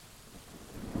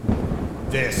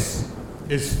This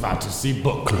is Fantasy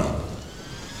Book Club.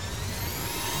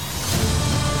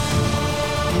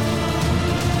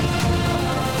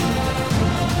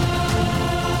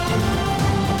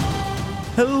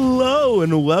 Hello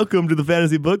and welcome to the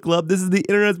Fantasy Book Club. This is the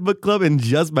Internet's Book Club, and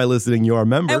just by listening, you're a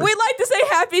member. And we'd like to say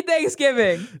Happy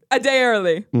Thanksgiving a day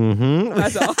early. Mm-hmm.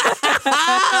 That's all.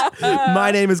 My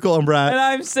name is Colin Bratt. And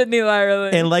I'm Sydney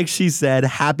Lyerly. And like she said,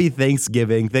 Happy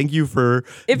Thanksgiving. Thank you for...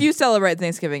 If you celebrate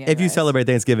Thanksgiving. If you celebrate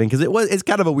Thanksgiving, because it's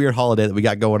kind of a weird holiday that we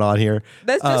got going on here.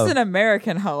 That's just an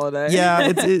American holiday.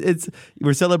 Yeah, it's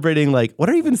we're celebrating what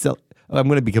are even... I'm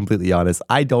going to be completely honest.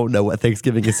 I don't know what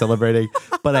Thanksgiving is celebrating,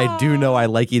 but I do know I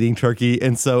like eating turkey.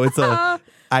 And so it's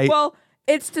Well,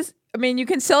 it's just... I mean, you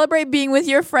can celebrate being with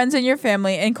your friends and your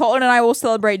family, and Colton and I will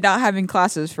celebrate not having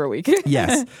classes for a week.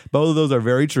 Yes, both of those are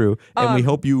very true, and we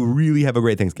hope you really have a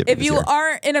great Thanksgiving. If you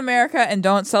aren't in America and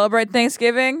don't celebrate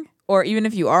Thanksgiving, or even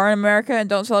if you are in America and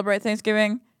don't celebrate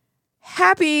Thanksgiving,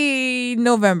 Happy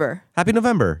November. Happy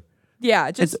November.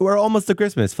 Yeah, We're almost to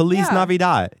Christmas. Feliz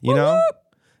Navidad, you know?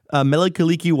 Mele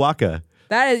Kaliki Waka.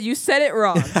 That is, you said it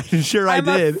wrong. I'm sure I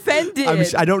did. I'm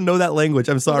offended. I don't know that language.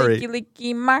 I'm sorry.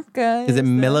 Kaliki Maka. Is it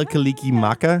Mele Kaliki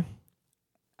Maka?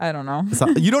 I don't know.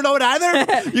 You don't know it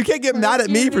either? You can't get mad at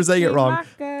me for saying it wrong.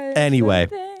 Anyway,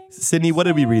 Sydney, what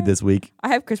did we read this week? I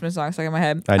have Christmas songs stuck in my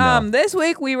head. I know. This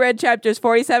week we read chapters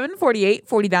 47, 48,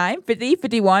 49, 50,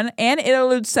 51, and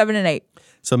interludes 7 and 8.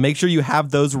 So make sure you have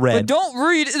those read. But don't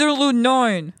read interlude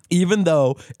 9. Even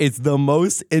though it's the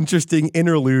most interesting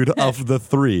interlude of the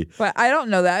three. But I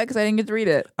don't know that because I didn't get to read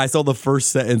it. I saw the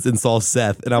first sentence and saw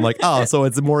Seth, and I'm like, oh, so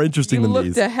it's more interesting than You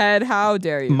these. looked ahead. How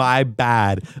dare you? My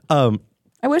bad. I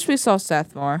wish we saw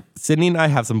Seth more. Sydney and I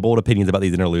have some bold opinions about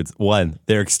these interludes. One,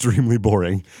 they're extremely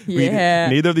boring. Yeah.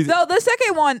 Neither of these. So the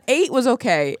second one, 8 was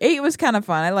okay. 8 was kind of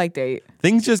fun. I liked 8.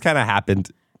 Things just kind of happened.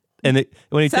 And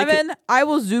when you 7, I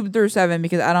will zoom through 7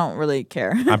 because I don't really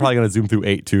care. I'm probably going to zoom through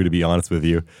 8 too, to be honest with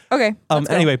you. Okay. Let's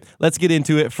go. Anyway, let's get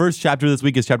into it. First chapter this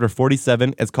week is chapter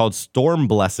 47. It's called Storm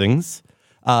Blessings.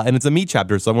 And it's a meat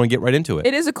chapter, so I'm going to get right into it.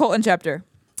 It is a Colton chapter.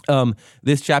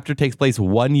 This chapter takes place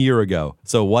 1 year ago.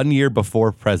 So 1 year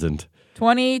before present.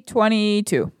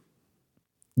 2022.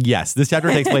 Yes, this chapter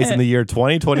takes place in the year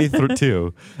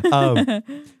 2022.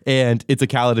 And it's a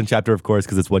Kaladin chapter, of course,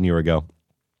 because it's 1 year ago.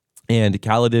 And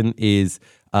Kaladin is,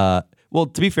 well,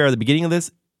 to be fair, the beginning of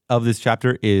this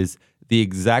chapter is the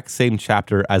exact same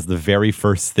chapter as the very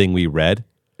first thing we read.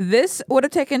 This would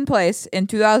have taken place in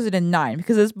 2009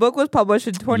 because this book was published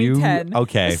in 2010.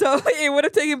 Okay. So it would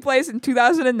have taken place in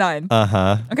 2009.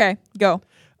 Uh-huh. Okay, go.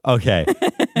 Okay.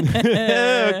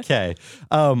 Okay.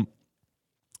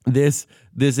 This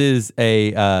is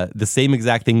the same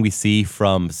exact thing we see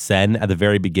from Sen at the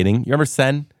very beginning. You remember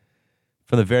Sen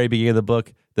from the very beginning of the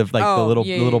book? The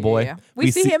little boy. Yeah. We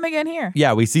see him again here.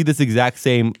 Yeah, we see this exact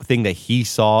same thing that he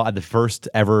saw at the first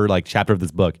ever chapter of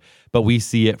this book, but we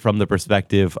see it from the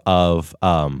perspective of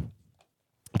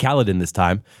Kaladin this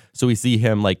time. So we see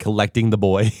him collecting the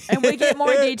boy, and we get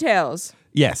more details.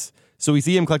 Yes. So we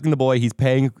see him collecting the boy. He's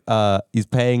paying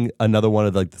another one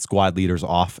of the squad leaders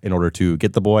off in order to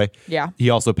get the boy. Yeah. He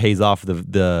also pays off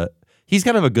he's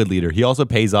kind of a good leader. He also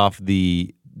pays off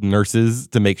the nurses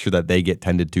to make sure that they get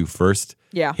tended to first.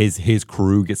 Yeah. His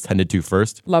crew gets tended to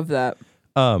first. Love that.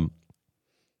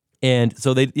 And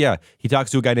so he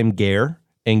talks to a guy named Gare,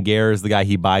 and Gare is the guy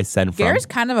he buys Sen from. Gare's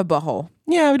kind of a butthole.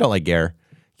 Yeah, we don't like Gare.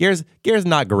 Gare's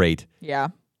not great. Yeah.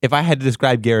 If I had to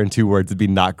describe Gare in 2 words, it'd be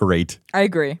not great. I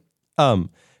agree.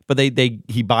 But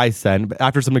he buys Sen. But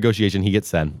after some negotiation, he gets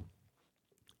Sen.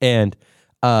 And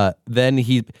then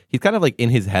he's kind of in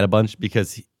his head a bunch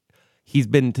because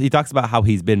he talks about how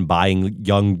he's been buying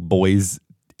young boys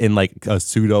in a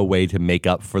pseudo way to make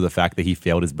up for the fact that he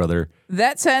failed his brother.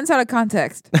 That sentence out of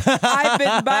context. I've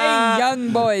been buying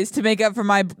young boys to make up for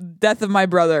my death of my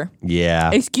brother. Yeah.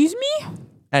 Excuse me?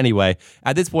 Anyway,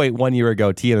 at this point, 1 year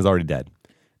ago, Tien is already dead.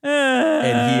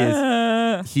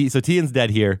 And so Tien's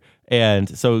dead here.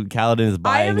 And so Kaladin is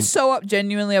buying. I am so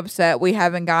genuinely upset we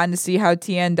haven't gotten to see how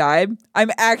Tien died. I'm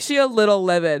actually a little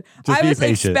livid. I was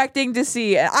expecting to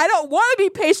see it. I don't want to be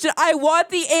patient. I want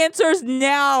the answers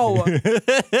now.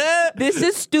 This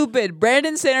is stupid.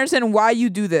 Brandon Sanderson, why you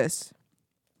do this?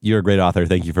 You're a great author.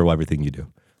 Thank you for everything you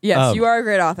do. Yes, you are a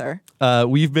great author.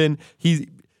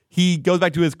 He goes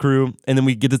back to his crew, and then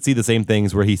we get to see the same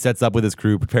things where he sets up with his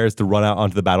crew, prepares to run out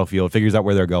onto the battlefield, figures out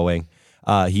where they're going.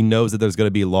 He knows that there's going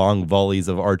to be long volleys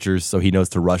of archers, so he knows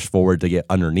to rush forward to get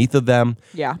underneath of them.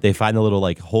 Yeah. They find the little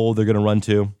hole they're going to run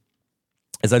to,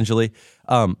 essentially.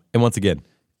 And once again,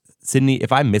 Sydney,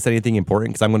 if I miss anything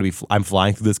important, because I'm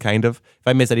flying through this if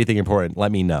I miss anything important,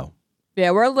 let me know.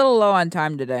 Yeah, we're a little low on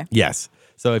time today. Yes.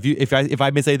 So if I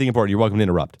miss anything important, you're welcome to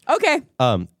interrupt. Okay.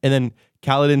 And then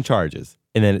Kaladin charges.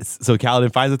 And then so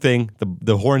Kaladin finds the thing,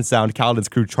 the horn sound, Kaladin's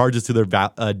crew charges to their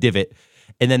divot.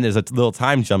 And then there's a little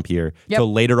time jump here to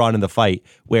later on in the fight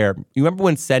where you remember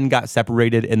when Sen got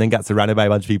separated and then got surrounded by a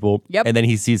bunch of people? Yep. And then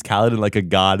he sees Kaladin like a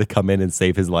god come in and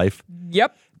save his life?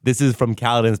 Yep. This is from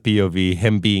Kaladin's POV,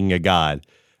 him being a god.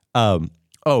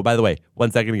 Oh, by the way, 1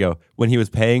 second ago, when he was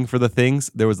paying for the things,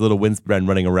 there was a little Windspren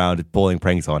running around pulling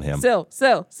pranks on him. Syl.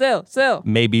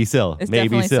 Maybe Syl. It's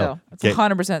Maybe definitely Syl. It's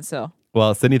 100% Syl.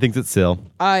 Well, Sydney thinks it's Syl.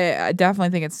 I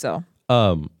definitely think it's Syl.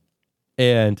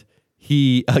 And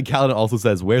Kaladin also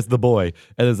says, "Where's the boy?"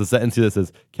 And there's a sentence here that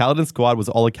says, "Kaladin's squad was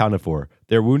all accounted for.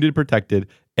 They're wounded, protected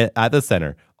at the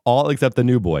center, all except the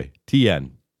new boy,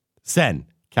 Tien. Sen,"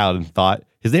 Kaladin thought.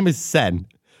 His name is Sen.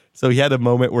 So he had a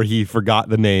moment where he forgot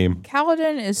the name.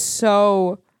 Kaladin is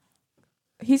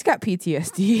he's got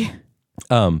PTSD.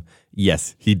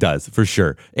 Yes, he does, for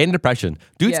sure. And depression.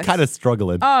 Dude's Yes. kind of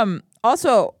struggling.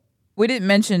 Also, we didn't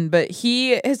mention, but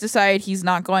he has decided he's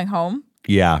not going home.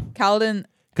 Yeah. Kaladin,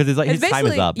 Because it's like his time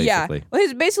is up, basically. Yeah. Well,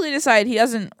 he's basically decided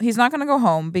he's not going to go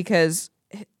home because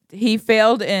he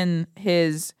failed in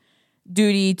his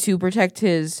duty to protect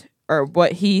or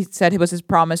what he said was his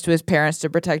promise to his parents to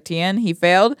protect Tien. He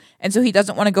failed, and so he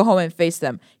doesn't want to go home and face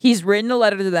them. He's written a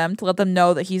letter to them to let them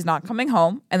know that he's not coming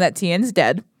home and that Tien's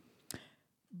dead.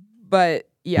 But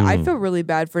yeah, I feel really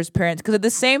bad for his parents because at the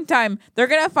same time, they're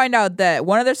going to find out that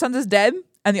one of their sons is dead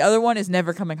and the other one is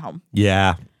never coming home.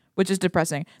 Yeah. Which is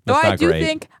depressing. That's Though not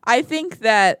great. I think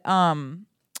that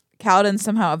Kaladin's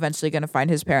somehow eventually going to find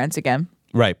his parents again.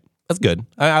 Right. That's good.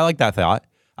 I like that thought.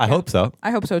 I hope so.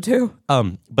 I hope so too.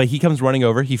 But he comes running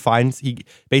over. He fights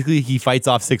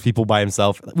off 6 people by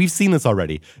himself. We've seen this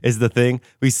already, is the thing.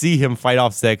 We see him fight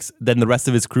off 6. Then the rest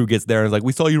of his crew gets there and is like,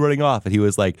 "We saw you running off." And he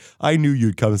was like, "I knew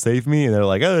you'd come save me." And they're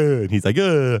like, and he's like,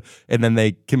 and then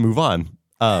they can move on.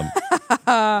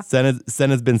 Sen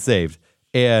has been saved.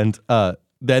 And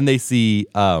then they see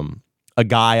a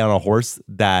guy on a horse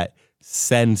that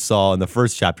Sen saw in the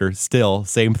first chapter. Still,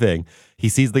 same thing. He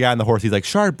sees the guy on the horse. He's like,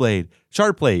 sharp plate.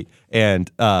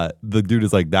 And the dude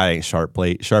is like, "That ain't sharp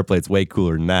plate. Sharp plate's way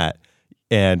cooler than that."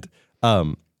 And you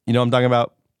know what I'm talking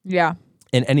about? Yeah.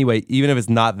 And anyway, even if it's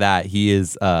not that, he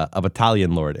is a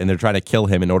battalion lord, and they're trying to kill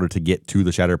him in order to get to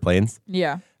the Shattered Plains.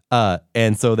 Yeah.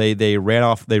 And so they ran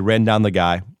off. They ran down the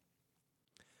guy.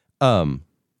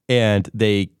 And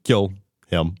they kill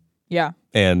him. Yeah.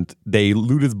 And they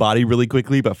loot his body really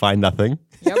quickly, but find nothing.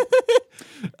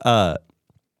 Yep.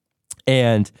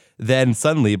 And then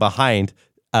suddenly behind,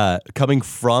 coming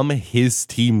from his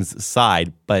team's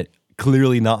side, but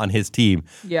clearly not on his team,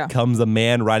 comes a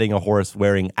man riding a horse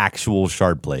wearing actual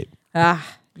shard plate.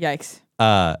 Yikes.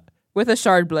 With a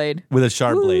shard blade. With a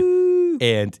shard blade.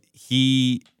 And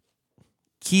he's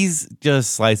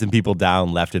just slicing people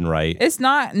down left and right. It's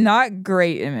not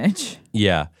great image.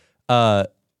 Yeah.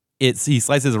 He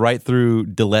slices right through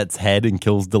Dilette's head and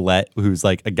kills Dilette, who's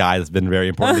like a guy that's been very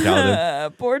important to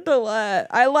Kaladin. Poor Dilette.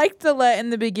 I liked Dilette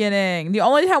in the beginning. The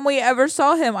only time we ever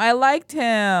saw him, I liked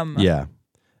him. Yeah.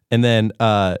 And then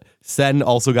Sen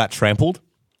also got trampled,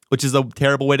 which is a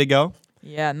terrible way to go.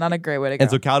 Yeah, not a great way to go.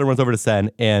 And so Kaladin runs over to Sen,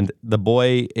 and the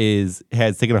boy has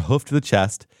taken a hoof to the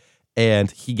chest, and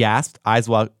he gasped, eyes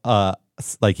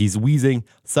like he's wheezing.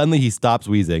 Suddenly he stops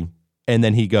wheezing, and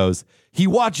then he goes, "He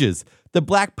watches the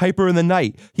Black Piper in the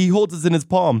night. He holds it in his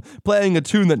palm, playing a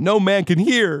tune that no man can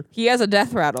hear." He has a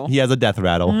death rattle. He has a death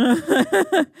rattle.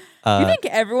 You think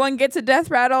everyone gets a death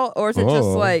rattle, or is it just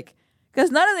like...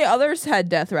 Because none of the others had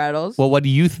death rattles. Well, what do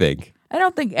you think? I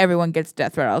don't think everyone gets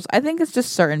death rattles. I think it's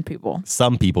just certain people.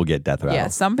 Some people get death rattles. Yeah,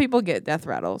 some people get death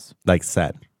rattles. Like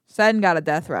Sen. Sen got a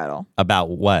death rattle. About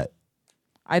what?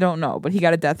 I don't know, but he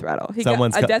got a death rattle. He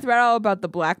got a death rattle about the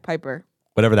Black Piper.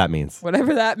 Whatever that means.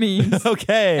 Whatever that means.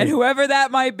 Okay. And whoever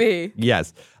that might be.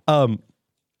 Yes. And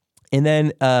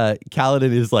then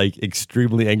Kaladin is like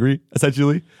extremely angry,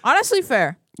 essentially. Honestly,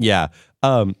 fair. Yeah.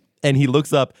 And he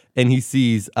looks up and he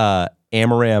sees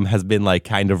Amaram has been like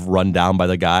kind of run down by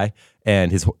the guy,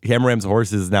 and Amaram's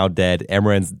horse is now dead.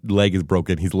 Amaram's leg is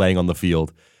broken. He's laying on the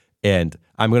field. And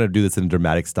I'm going to do this in a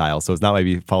dramatic style, so it's not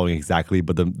maybe following exactly,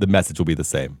 but the message will be the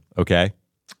same. Okay?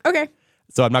 Okay.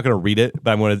 So I'm not going to read it,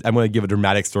 but I'm going to give a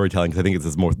dramatic storytelling because I think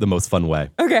it's the most fun way.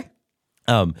 Okay.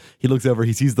 He looks over.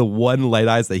 He sees the one Light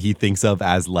Eyes that he thinks of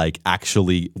as like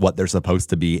actually what they're supposed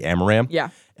to be, Amaram. Yeah.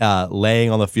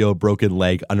 Laying on the field, broken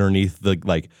leg underneath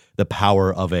the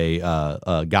power of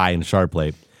a guy in shard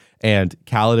plate, and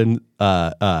Kaladin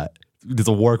does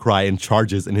a war cry and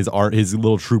charges, and his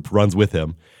little troop runs with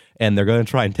him, and they're going to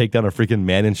try and take down a freaking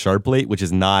man in shard plate, which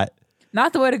is not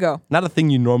Not the way to go. Not a thing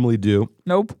you normally do.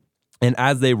 Nope. And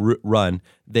as they run,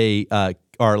 they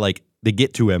are like, they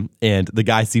get to him, and the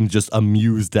guy seems just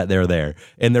amused that they're there.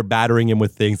 And they're battering him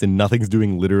with things, and nothing's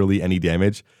doing literally any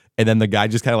damage. And then the guy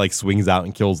just kind of like swings out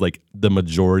and kills like the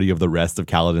majority of the rest of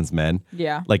Kaladin's men.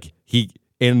 Yeah. Like he,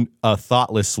 in a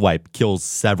thoughtless swipe, kills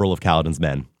several of Kaladin's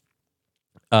men.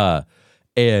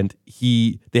 And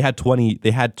they had 20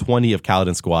 of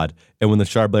Kaladin's squad. And when the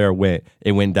Shardbearer went,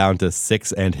 it went down to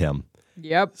 6 and him.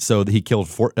 Yep. So he killed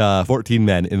 14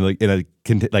 men in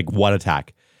a one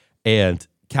attack. And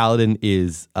Kaladin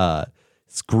is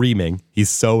screaming. He's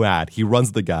so mad. He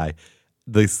runs the guy.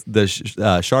 The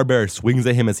Shardbearer swings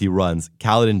at him as he runs.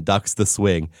 Kaladin ducks the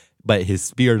swing, but his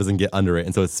spear doesn't get under it,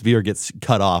 and so his spear gets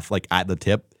cut off like at the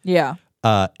tip. Yeah.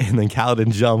 And then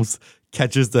Kaladin jumps,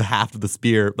 catches the half of the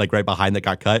spear like right behind that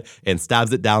got cut, and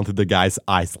stabs it down through the guy's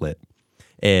eye slit.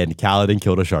 And Kaladin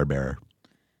killed a Shardbearer.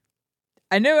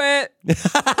 I knew it.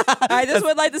 I just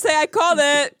would like to say I called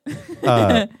it.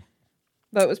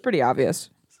 But it was pretty obvious.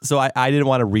 So I didn't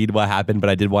want to read what happened, but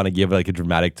I did want to give like a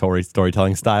dramatic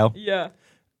storytelling style. Yeah.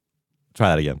 Try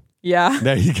that again. Yeah.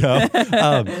 There you go.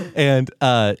 And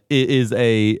it is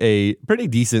a pretty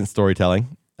decent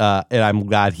storytelling. And I'm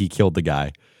glad he killed the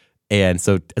guy. And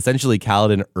so essentially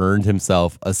Kaladin earned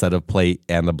himself a set of plate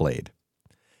and the blade.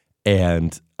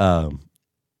 And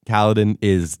Kaladin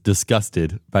is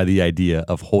disgusted by the idea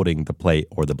of holding the plate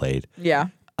or the blade. Yeah.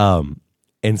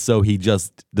 And so he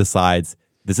just decides,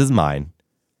 this is mine.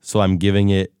 So I'm giving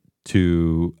it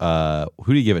to,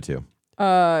 who do you give it to?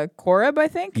 Korib, I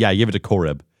think? Yeah, I give it to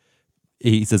Korib.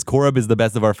 He says, Korib is the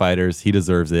best of our fighters. He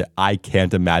deserves it. I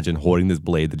can't imagine holding this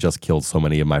blade that just killed so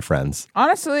many of my friends.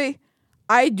 Honestly,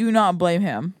 I do not blame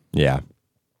him. Yeah.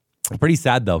 Pretty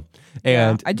sad, though.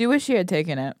 And I do wish he had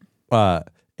taken it.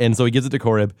 And so he gives it to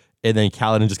Korib, and then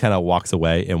Kaladin just kind of walks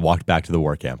away and walked back to the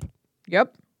war camp.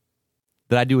 Yep.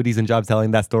 Did I do a decent job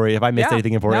telling that story? Have I missed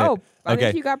anything important? No, I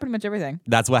think you got pretty much everything.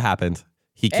 That's what happened.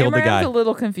 He killed the guy. Amram's a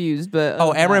little confused, but...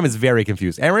 Amram is very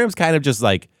confused. Amram's kind of just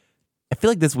like... I feel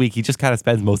like this week he just kind of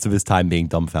spends most of his time being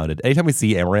dumbfounded. Anytime we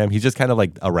see Amram, he's just kind of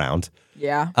like around.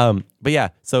 Yeah. But yeah,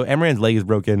 so Amram's leg is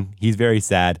broken. He's very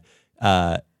sad.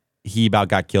 He about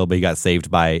got killed, but he got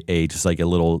saved by a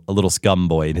little scum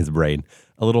boy in his brain.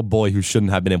 A little boy who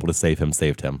shouldn't have been able to save him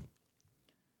saved him.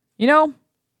 You know,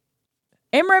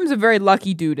 Amram's a very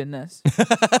lucky dude in this. He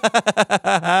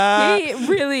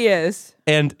really is.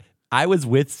 And I was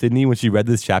with Sydney when she read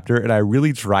this chapter, and I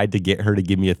really tried to get her to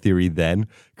give me a theory then,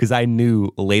 because I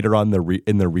knew later on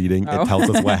in the reading it tells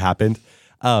us what happened.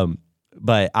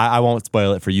 But I won't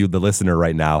spoil it for you, the listener,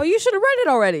 right now. Well, you should have read it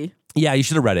already. Yeah, you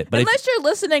should have read it. But unless you're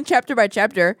listening chapter by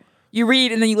chapter, you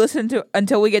read and then you listen to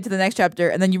until we get to the next chapter,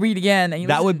 and then you read again. And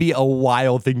that would be a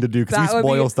wild thing to do because we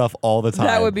spoil stuff all the time.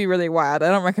 That would be really wild. I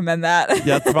don't recommend that.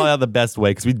 Yeah, that's probably not the best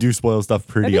way because we do spoil stuff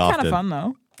pretty often. It'd be kind of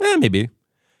fun though. Maybe.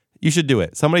 You should do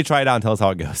it. Somebody try it out and tell us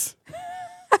how it goes.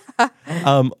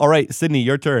 All right, Sydney,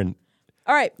 your turn.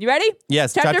 All right, you ready?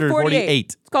 Yes, chapter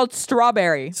 48. It's called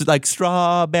Strawberry. It's like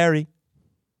strawberry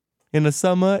in a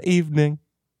summer evening.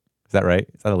 Is that right?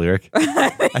 Is that a lyric?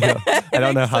 I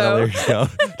don't know how the lyrics go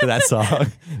to that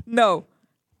song. No.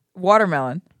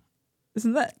 Watermelon.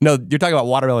 Isn't that? No, you're talking about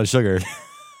watermelon sugar.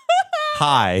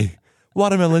 Hi.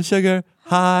 Watermelon sugar.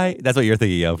 Hi. That's what you're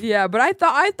thinking of. Yeah, but I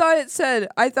thought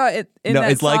it in no,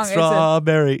 that it's song, like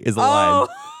strawberry is a line.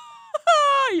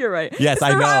 You're right. Yes, I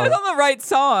know. I was on the right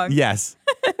song. Yes.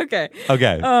 Okay.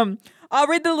 Okay. I'll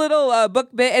read the little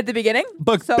book bit at the beginning.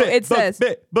 It says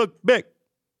book bit.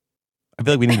 I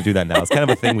feel like we need to do that now. It's kind of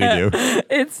a thing we do.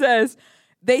 It says,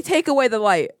 they take away the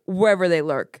light wherever they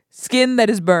lurk. Skin that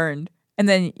is burned. And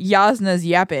then Yasna's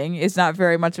yapping is not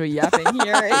very much of a yapping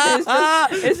here.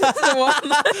 It's just the one.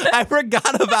 I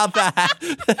forgot about that.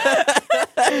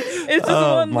 It's just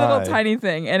one little tiny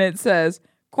thing. And it says,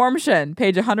 Kormshen,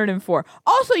 page 104.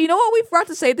 Also, you know what we forgot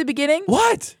to say at the beginning?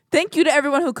 What? Thank you to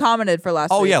everyone who commented for last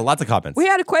week. Oh, yeah, lots of comments. We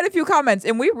had quite a few comments,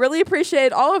 and we really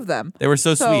appreciate all of them. They were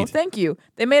so sweet. Thank you.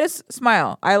 They made us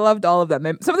smile. I loved all of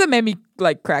them. Some of them made me,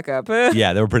 crack up.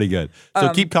 Yeah, they were pretty good.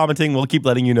 So keep commenting. We'll keep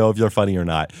letting you know if you're funny or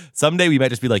not. Someday we might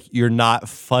just be like, you're not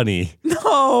funny.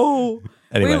 No.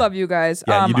 Anyway. We love you guys.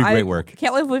 Yeah, you do great work.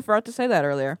 Can't believe we forgot to say that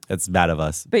earlier. That's bad of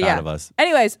us. But bad of us.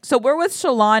 Anyways, so we're with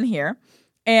Shallan here.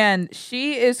 And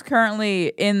she is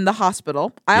currently in the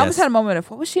hospital. I almost had a moment of,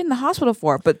 what was she in the hospital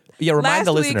for? But yeah, remind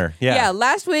the listener. Yeah,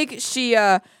 last week she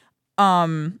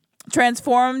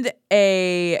transformed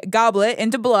a goblet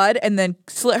into blood and then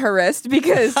slit her wrist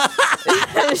because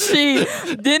she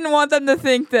didn't want them to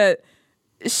think that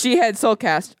she had soul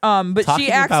cast. But Talking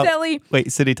she accidentally.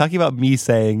 Wait, Sydney, talking about me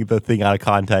saying the thing out of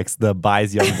context, the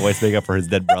buys young voice makeup for his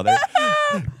dead brother.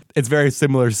 It's very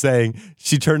similar saying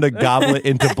she turned a goblet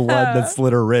into blood that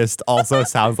slit her wrist. Also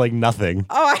sounds like nothing.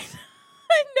 Oh,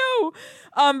 I know.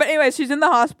 But anyway, she's in the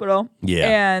hospital.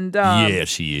 Yeah. And yeah,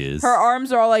 she is. her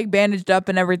arms are all like bandaged up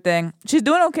and everything. She's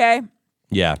doing okay.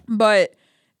 Yeah. But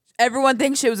everyone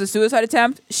thinks it was a suicide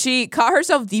attempt. She caught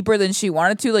herself deeper than she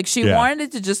wanted to. Like she wanted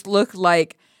it to just look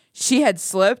like she had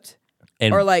slipped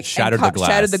And or like shattered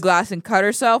the glass and cut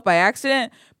herself by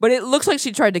accident. But it looks like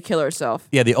she tried to kill herself.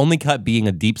 Yeah, the only cut being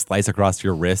a deep slice across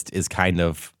your wrist is kind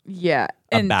of Yeah.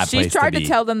 a And bad she place tried to to be.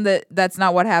 tell them that that's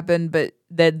not what happened, but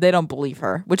that they don't believe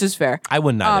her, which is fair. I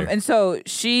wouldn't either. And so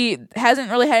she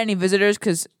hasn't really had any visitors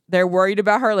because they're worried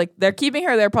about her. Like they're keeping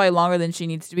her there probably longer than she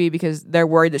needs to be because they're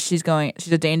worried that she's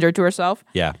a danger to herself.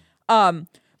 Yeah.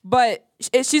 But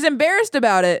she's embarrassed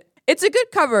about it. It's a good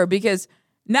cover because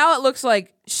now it looks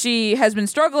like she has been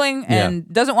struggling and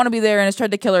doesn't want to be there and has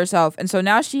tried to kill herself. And so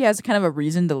now she has kind of a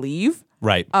reason to leave.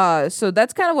 Right. So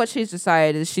that's kind of what she's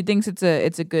decided. Is she thinks it's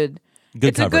a good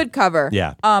cover. a good cover.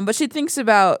 Yeah. But she thinks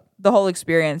about the whole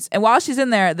experience. And while she's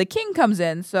in there, the king comes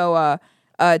in. So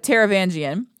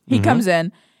Taravangian, he comes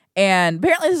in. And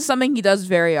apparently this is something he does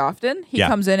very often. He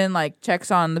comes in and like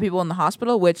checks on the people in the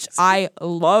hospital, which I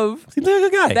love. Seems like a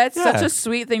good guy. That's such a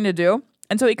sweet thing to do.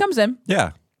 And so he comes in.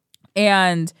 Yeah.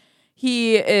 And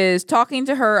he is talking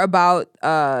to her about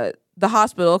the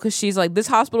hospital because she's like, this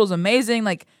hospital is amazing.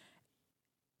 Like,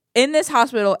 in this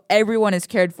hospital, everyone is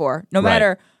cared for. No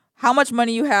matter how much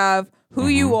money you have, who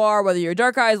you are, whether you're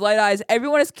dark eyes, light eyes,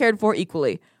 everyone is cared for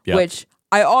equally, which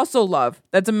I also love.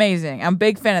 That's amazing. I'm a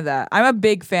big fan of that. I'm a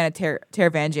big fan of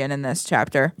Taravangian in this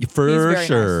chapter. For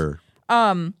sure.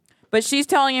 Nice. But she's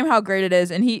telling him how great it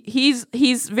is, and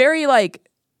he's very like,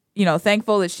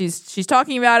 thankful that she's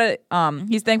talking about it.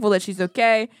 He's thankful that she's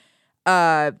okay.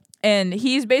 And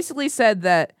he's basically said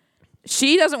that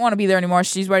she doesn't want to be there anymore.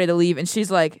 She's ready to leave, and she's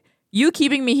like, "You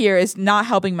keeping me here is not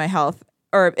helping my health,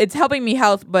 or it's helping me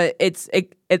health, but it's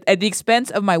at the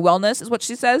expense of my wellness," is what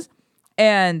she says.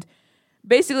 And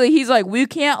basically, he's like, "We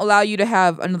can't allow you to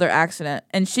have another accident."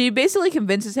 And she basically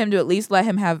convinces him to at least let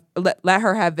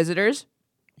her have visitors.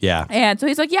 Yeah. And so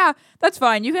he's like, "Yeah, that's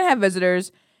fine. You can have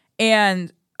visitors."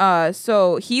 And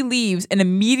so he leaves, and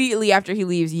immediately after he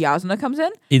leaves, Yasna comes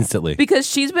in. Instantly. Because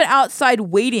she's been outside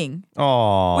waiting.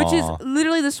 Aww. Which is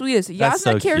literally the sweetest. That's Yasna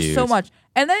so cares cute. so much.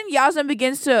 And then Yasna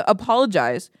begins to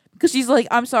apologize. Because she's like,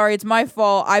 "I'm sorry, it's my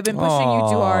fault. I've been pushing you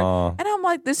too hard." And I'm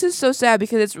like, this is so sad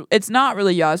because it's not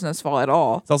really Yasna's fault at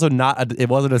all. It's also not, it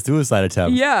wasn't a suicide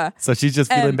attempt. Yeah. So she's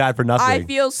just feeling And bad for nothing. I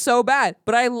feel so bad.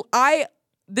 But I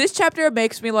this chapter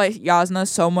makes me like Yasna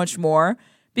so much more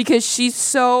because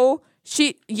Yasna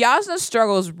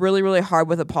struggles really, really hard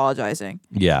with apologizing.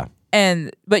 Yeah.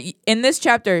 But in this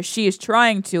chapter, she is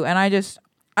trying to, and I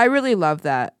really love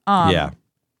that. Yeah.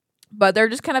 But they're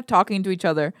just kind of talking to each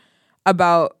other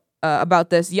about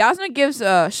this. Yasna gives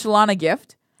Shallan a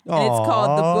gift, and it's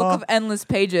called The Book of Endless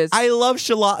Pages. I love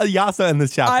Yasna in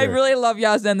this chapter. I really love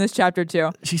Yasna in this chapter too.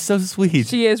 She's so sweet.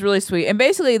 She is really sweet. And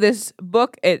basically, this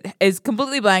book, it is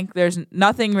completely blank. There's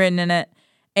nothing written in it.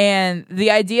 And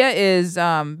the idea is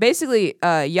basically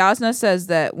Yasna says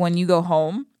that when you go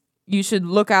home, you should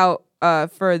look out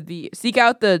seek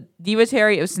out the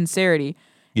Devatary of Sincerity.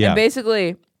 Yeah. And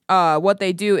basically what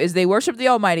they do is they worship the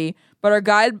Almighty, but are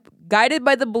guided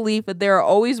by the belief that there are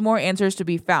always more answers to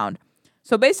be found.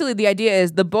 So basically the idea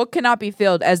is the book cannot be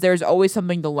filled as there's always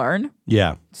something to learn.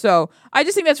 Yeah. So I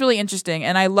just think that's really interesting.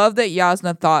 And I love that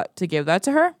Yasna thought to give that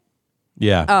to her.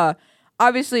 Yeah.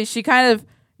 Obviously,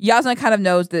 Yasna kind of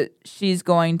knows that she's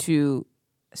going to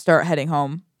start heading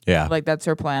home. Yeah. Like, that's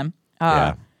her plan.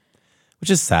 Yeah.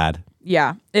 Which is sad.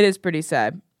 Yeah, it is pretty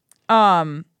sad.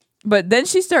 But then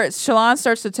Shallan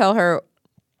starts to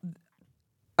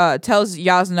tells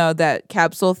Yasna that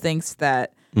Capsule thinks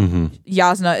that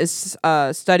Yasna is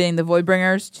studying the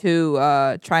Voidbringers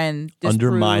to try and disprove.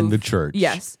 Undermine the church.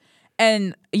 Yes.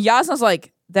 And Yasna's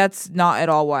like, that's not at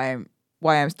all why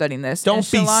I'm studying this. Don't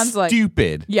and be Shallan's like,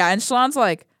 stupid. yeah, and Shallan's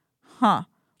like, huh,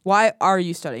 why are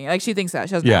you studying? Like, she thinks that.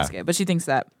 She doesn't ask it, but she thinks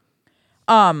that.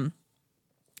 And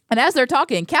as they're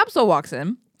talking, Capsule walks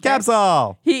in.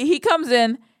 Capsule! He comes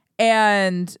in,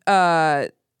 and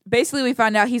basically we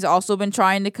find out he's also been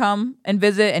trying to come and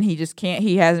visit, and he just can't.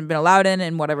 He hasn't been allowed in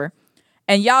and whatever.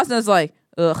 And Yasna's like,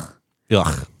 ugh.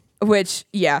 Ugh. Which,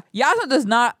 yeah, Yasna is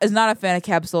not a fan of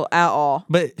Capsule at all.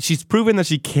 But she's proven that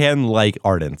she can like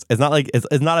Ardence. It's not like it's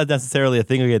not necessarily a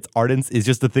thing against Ardence. It's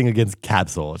just a thing against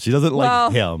Capsule. She doesn't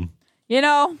like him. You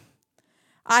know,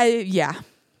 yeah.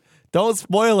 Don't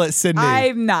spoil it, Sydney.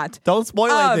 I'm not. Don't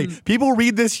spoil anything. People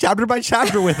read this chapter by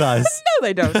chapter with us. No,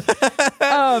 they don't.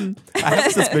 I have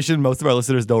a suspicion most of our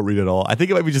listeners don't read at all. I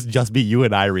think it might be just be you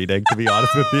and I reading, to be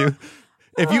honest with you.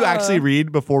 If you actually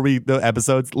read before the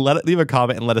episodes, leave a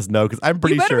comment and let us know, because I'm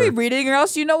pretty sure. You better be reading or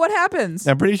else you know what happens.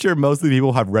 I'm pretty sure most of the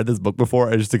people who have read this book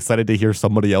before are just excited to hear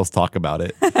somebody else talk about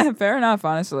it. Fair enough,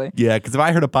 honestly. Yeah, because if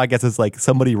I heard a podcast that's like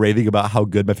somebody raving about how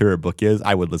good my favorite book is,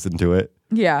 I would listen to it.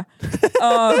 Yeah.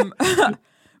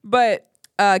 But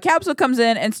Capsule comes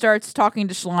in and starts talking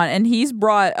to Shallan, and he's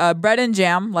brought bread and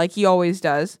jam like he always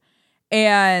does.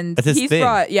 And that's his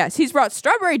thing. He's brought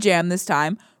strawberry jam this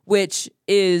time, which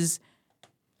is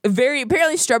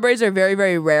apparently strawberries are very,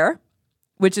 very rare,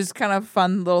 which is kind of a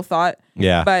fun little thought.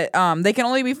 Yeah. But they can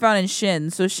only be found in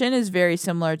Shin. So Shin is very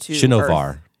similar to Shinovar.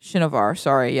 Earth. Shinovar,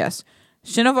 sorry, yes.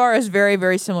 Shinovar is very,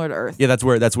 very similar to Earth. Yeah, that's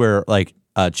where like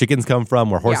chickens come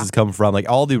from, where horses come from, like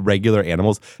all the regular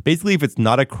animals. Basically, if it's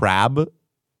not a crab,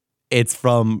 it's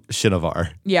from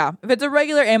Shinovar. Yeah. If it's a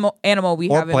regular animal we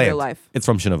have in real life. It's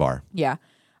from Shinovar. Yeah.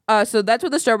 So that's where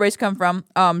the strawberries come from.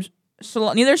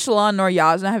 Neither Shallan nor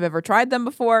Jasnah have ever tried them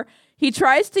before. He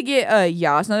tries to get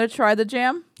Jasnah to try the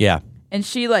jam. Yeah. And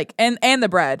she and the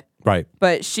bread. Right.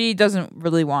 But she doesn't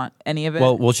really want any of it.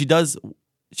 Well, she does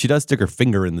stick her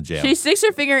finger in the jam. She sticks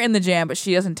her finger in the jam, but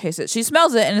she doesn't taste it. She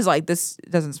smells it and is like, this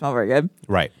doesn't smell very good.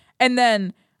 Right. And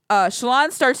then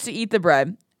Shallan starts to eat the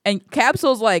bread, and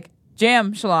Capsule's like,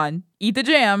 jam, Shallan, eat the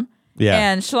jam. Yeah.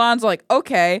 And Shallan's like,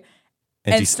 okay.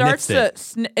 And she starts to,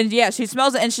 she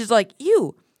smells it, and she's like,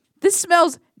 ew, this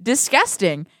smells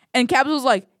disgusting. And Capsule's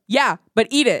like, yeah, but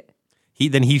eat it.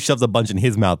 Then he shoves a bunch in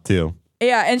his mouth too.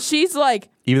 Yeah, and she's like,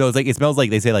 even though it smells like,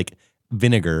 they say, like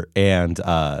vinegar and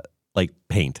like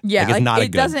paint. Yeah, like, it's not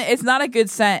it's not a good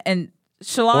scent. And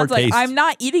Shallan's like, I'm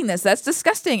not eating this. That's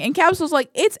disgusting. And Capsule's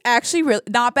like, it's actually really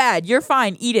not bad. You're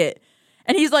fine. Eat it.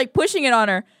 And he's like pushing it on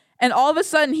her. And all of a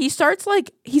sudden he starts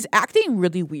he's acting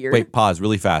really weird. Wait, pause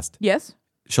really fast. Yes.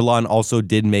 Shallan also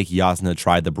did make Jasnah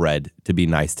try the bread to be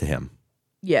nice to him.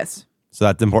 Yes. So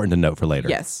that's important to note for later.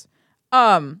 Yes.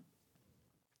 But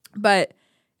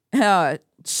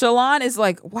Shallan is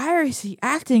like, why is he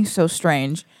acting so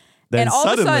strange? Then and all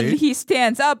suddenly, of a sudden he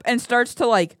stands up and starts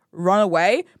to run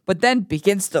away, but then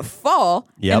begins to fall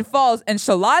and falls. And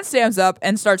Shallan stands up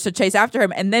and starts to chase after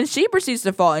him. And then she proceeds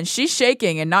to fall, and she's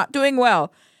shaking and not doing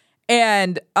well.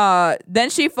 And then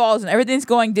she falls and everything's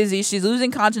going dizzy. She's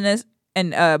losing consciousness.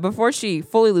 And before she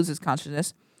fully loses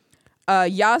consciousness,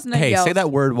 Jasnah yells, say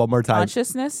that word one more time.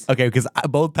 Consciousness? Okay, because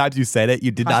both times you said it,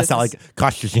 you did not sound like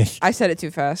consciousness. I said it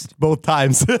too fast. Both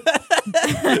times.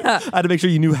 I had to make sure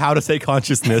you knew how to say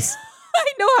consciousness.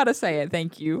 I know how to say it.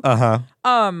 Thank you. Uh-huh.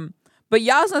 But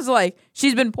Jasnah's like,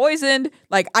 she's been poisoned.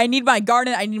 Like, I need my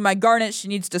garnet. She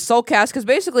needs to soul cast, because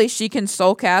basically she can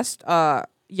soul cast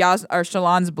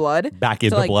Shallan's blood back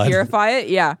into to blood. Purify it.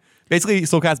 Yeah. Basically,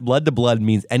 soul cast blood to blood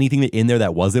means anything in there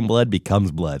that wasn't blood becomes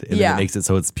blood, and then it makes it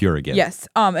so it's pure again. Yes.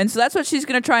 And so that's what she's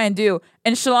gonna try and do.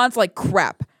 And Shallan's like,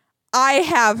 crap, I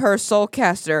have her soul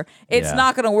caster. It's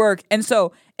not gonna work. And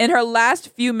so in her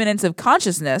last few minutes of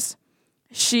consciousness,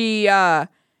 she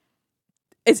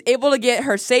is able to get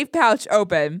her safe pouch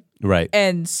open, right,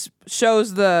 and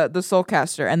shows the soul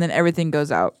caster, and then everything goes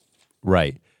out.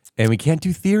 Right. And we can't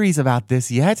do theories about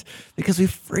this yet because we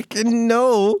freaking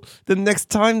know the next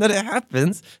time that it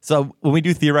happens. So when we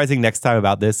do theorizing next time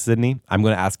about this, Sydney, I'm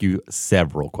going to ask you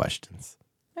several questions.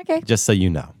 Okay. Just so you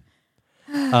know.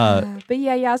 But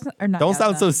yeah, Jasnah, or not. Don't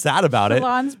sound so sad about it.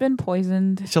 Shallan's been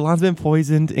poisoned. Shallan's been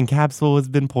poisoned, and Capsule has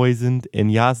been poisoned,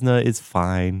 and Jasnah is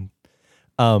fine.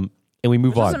 And we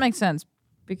move on. Doesn't make sense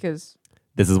because.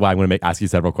 This is why I'm going to ask you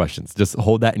several questions. Just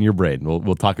hold that in your brain.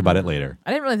 We'll talk about it later.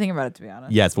 I didn't really think about it, to be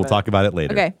honest. Yes, we'll talk about it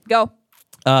later. Okay, go.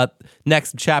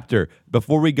 Next chapter.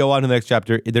 Before we go on to the next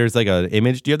chapter, there's like an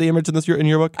image. Do you have the image in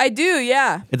your book? I do,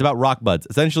 yeah. It's about rock buds.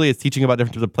 Essentially, it's teaching about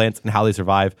different types of plants and how they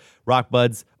survive. Rock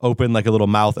buds open like a little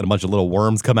mouth, and a bunch of little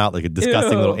worms come out, like a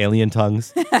disgusting little alien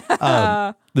tongues. There's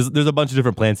a bunch of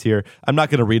different plants here. I'm not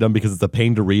going to read them because it's a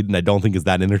pain to read, and I don't think it's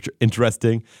that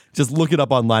interesting. Just look it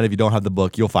up online. If you don't have the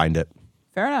book, you'll find it.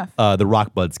 Fair enough. The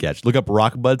rock bud sketch. Look up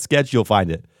rock bud sketch. You'll find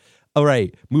it. All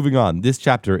right, moving on. This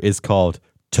chapter is called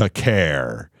To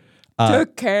Care. To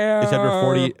Care. It's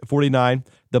chapter 49.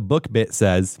 The book bit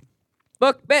says...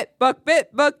 Book bit.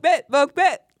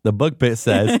 The book bit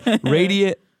says,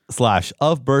 radiant /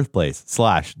 of birthplace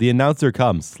 / the announcer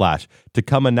comes / to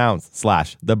come announce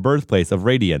 / the birthplace of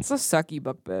radiance. It's a sucky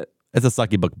book bit. It's a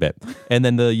sucky book bit. And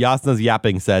then the Jasnah's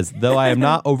yapping says, though I am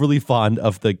not overly fond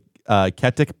of the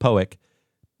Ketic poetic.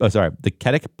 The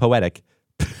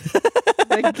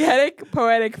The Ketic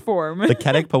poetic form. The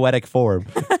Ketic poetic form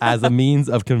as a means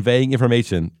of conveying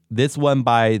information. This one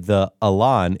by the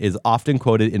Alan is often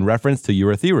quoted in reference to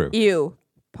Urithiru. Ew.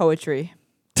 Poetry.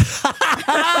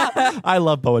 I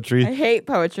love poetry. I hate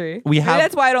poetry. Maybe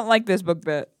that's why I don't like this book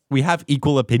bit. We have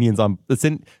equal opinions on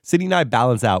Sydney and I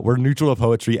balance out. We're neutral to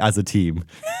poetry as a team.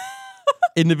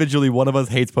 Individually, one of us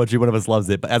hates poetry, one of us loves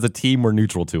it, but as a team, we're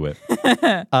neutral to it.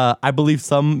 I believe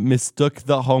some mistook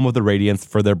the home of the Radiants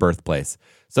for their birthplace.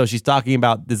 So she's talking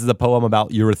about, this is a poem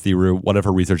about Urithiru. One of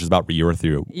her research is about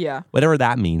Urithiru. Yeah. Whatever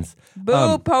that means.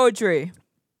 Boo poetry.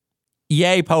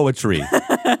 Yay, poetry.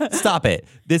 Stop it.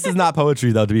 This is not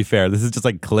poetry, though, to be fair. This is just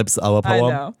like clips of a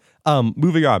poem. I know.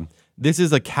 Moving on. This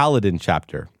is a Kaladin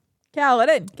chapter.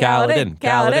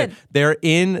 Kaladin. They're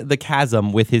in the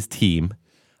chasm with his team.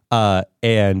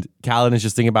 And Kaladin is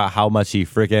just thinking about how much he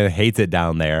freaking hates it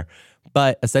down there.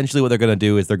 But essentially what they're going to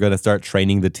do is they're going to start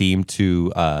training the team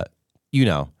to,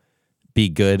 be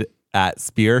good at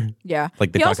spear. Yeah.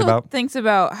 Like they talk about. He also thinks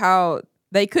about how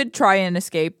they could try and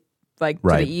escape to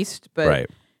the east, but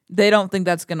they don't think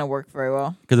that's going to work very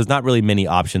well. Because there's not really many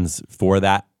options for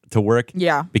that to work.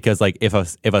 Yeah. Because like if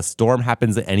a storm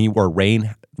happens anywhere,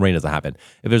 rain doesn't happen.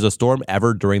 If there's a storm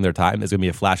ever during their time, there's going to be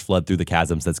a flash flood through the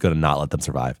chasms that's going to not let them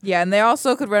survive. Yeah, and they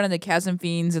also could run into chasm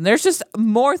fiends, and there's just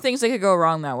more things that could go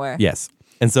wrong that way. Yes.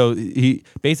 And so he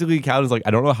basically, Kaladin's like,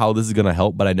 I don't know how this is going to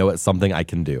help, but I know it's something I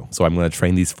can do. So I'm going to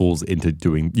train these fools into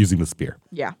using the spear.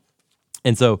 Yeah.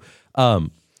 And so,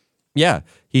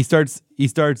 he starts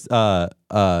thinking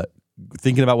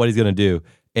about what he's going to do.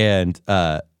 And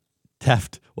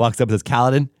Teft walks up and says,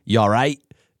 Kaladin, you all right?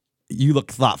 You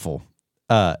look thoughtful.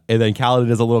 And then Kaladin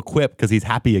does a little quip because he's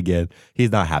happy again.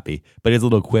 He's not happy, but he has a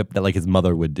little quip that like his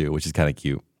mother would do, which is kind of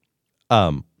cute.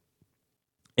 And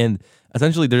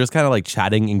essentially they're just kind of like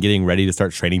chatting and getting ready to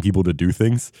start training people to do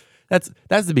things. That's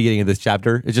the beginning of this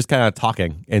chapter. It's just kind of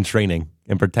talking and training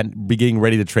and getting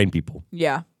ready to train people.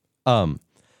 Yeah.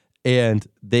 And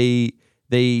they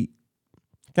can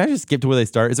I just skip to where they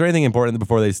start? Is there anything important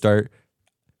before they start?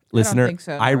 Listener, I don't think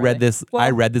so, I read this. Well, I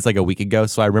read this like a week ago,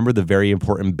 so I remember the very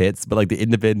important bits. But like the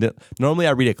independent, normally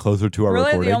I read it closer to our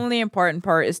recording. The only important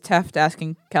part is Teft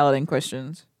asking Kaladin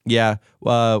questions. Yeah.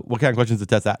 What kind of questions did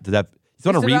Teft? You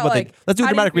want to read what they? Let's do a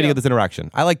dramatic reading of this interaction.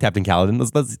 I like Teft and Kaladin.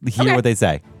 Let's hear what they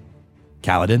say.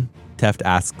 Kaladin, Teft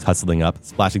asks, hustling up,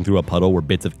 splashing through a puddle where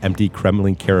bits of empty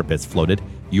Kremlin carapace floated.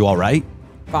 You all right?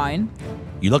 Fine.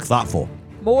 You look thoughtful.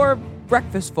 More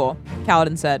breakfastful,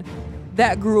 Kaladin said.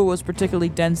 That gruel was particularly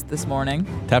dense this morning.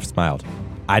 Teft smiled.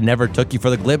 I never took you for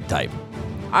the glib type.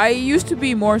 I used to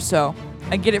be more so.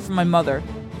 I get it from my mother.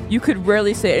 You could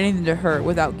rarely say anything to her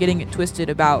without getting it twisted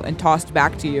about and tossed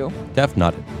back to you. Teft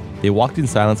nodded. They walked in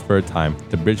silence for a time,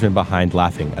 the bridgeman behind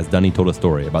laughing as Dunny told a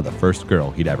story about the first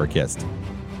girl he'd ever kissed.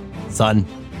 Son,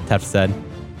 Teft said,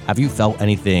 have you felt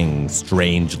anything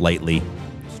strange lately?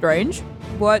 Strange?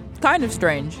 What kind of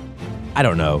strange? I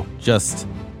don't know, just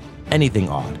anything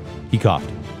odd. He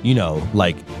coughed. You know,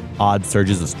 like odd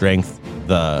surges of strength,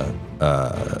 the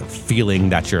feeling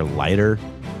that you're lighter.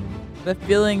 The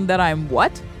feeling that I'm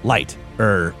what? Light.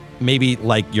 Maybe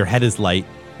like your head is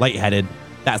lightheaded,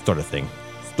 that sort of thing.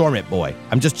 Storm it, boy.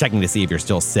 I'm just checking to see if you're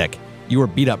still sick. You were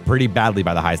beat up pretty badly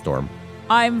by the high storm.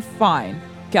 I'm fine,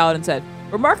 Kaladin said.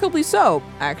 Remarkably so,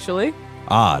 actually.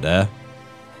 Odd, eh?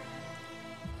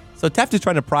 So Teft is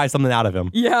trying to pry something out of him.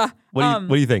 Yeah. What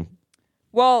do you think?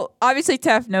 Well, obviously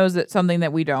Teft knows that something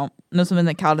that we don't. Knows something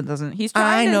that Kaladin doesn't. He's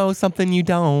trying I know something you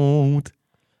don't.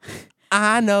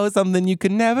 I know something you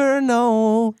could never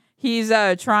know. He's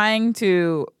trying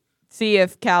to see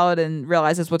if Kaladin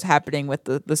realizes what's happening with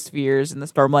the spheres and the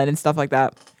stormlight and stuff like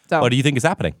that. So, what do you think is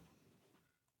happening?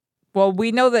 Well,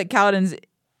 we know that Kaladin's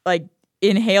like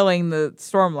inhaling the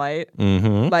stormlight,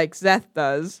 like Szeth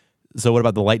does. So what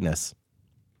about the lightness?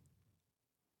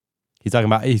 He's talking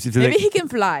about maybe he can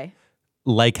fly.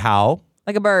 Like how?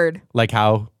 Like a bird. Like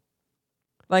how?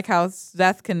 Like how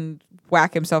Szeth can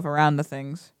whack himself around the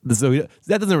things. So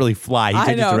that doesn't really fly. He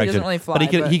changes direction. He doesn't really fly.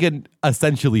 But he can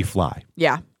essentially fly.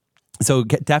 Yeah. So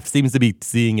Teft seems to be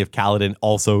seeing if Kaladin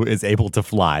also is able to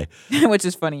fly. Which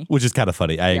is funny. Which is kind of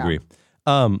funny. I agree.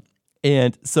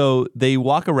 And so they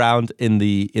walk around in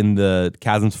the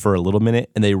chasms for a little minute,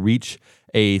 and they reach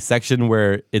a section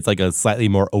where it's like a slightly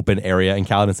more open area, and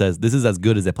Kaladin says, "This is as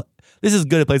good as this is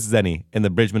good a place as any." And the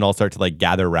bridgemen all start to like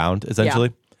gather around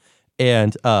essentially,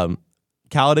 and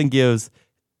Kaladin gives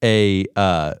a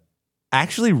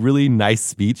actually really nice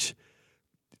speech.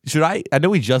 Should I know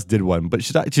we just did one, but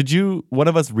should one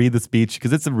of us read the speech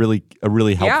because it's a really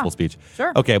helpful speech?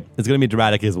 Sure. Okay, it's gonna be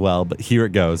dramatic as well, but here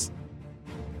it goes.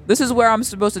 This is where I'm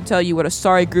supposed to tell you what a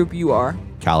sorry group you are.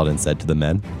 Kaladin said to the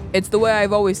men. It's the way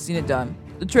I've always seen it done.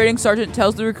 The training sergeant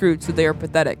tells the recruits that they are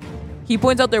pathetic. He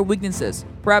points out their weaknesses,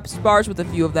 perhaps spars with a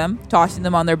few of them, tossing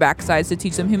them on their backsides to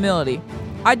teach them humility.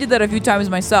 I did that a few times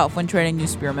myself when training new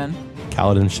spearmen.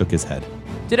 Kaladin shook his head.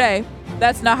 Today,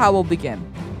 that's not how we'll begin.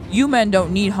 You men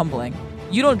don't need humbling.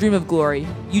 You don't dream of glory,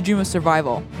 you dream of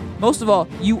survival. Most of all,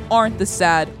 you aren't the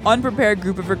sad, unprepared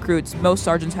group of recruits most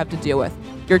sergeants have to deal with.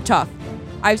 You're tough.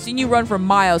 I've seen you run for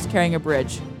miles carrying a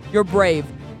bridge. You're brave.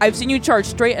 I've seen you charge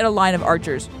straight at a line of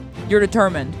archers. You're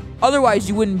determined. Otherwise,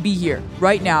 you wouldn't be here,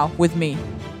 right now, with me.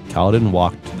 Kaladin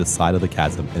walked to the side of the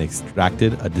chasm and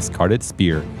extracted a discarded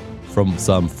spear from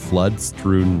some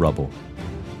flood-strewn rubble.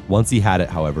 Once he had it,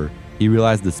 however, he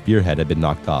realized the spearhead had been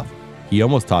knocked off. He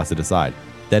almost tossed it aside,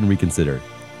 then reconsidered.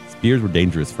 Spears were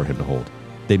dangerous for him to hold.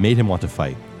 They made him want to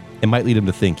fight. It might lead him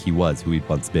to think he was who he'd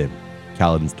once been,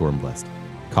 Kaladin Stormblessed,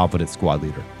 confident squad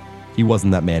leader. He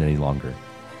wasn't that man any longer.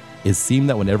 It seemed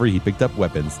that whenever he picked up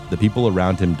weapons, the people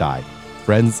around him died,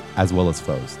 friends as well as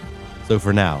foes. So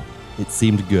for now, it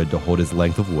seemed good to hold his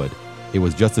length of wood. It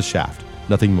was just a shaft,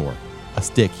 nothing more, a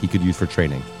stick he could use for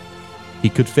training. He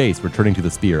could face returning to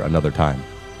the spear another time.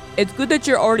 It's good that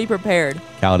you're already prepared,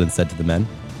 Kaladin said to the men.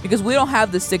 Because we don't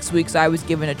have the 6 weeks I was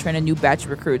given to train a new batch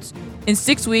of recruits. In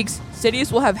 6 weeks,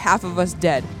 Sidious will have half of us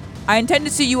dead. I intend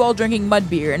to see you all drinking mud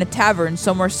beer in a tavern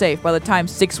somewhere safe by the time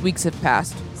 6 weeks have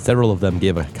passed. Several of them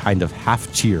gave a kind of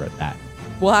half cheer at that.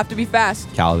 We'll have to be fast,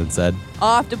 Kaladin said.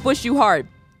 I'll have to push you hard.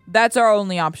 That's our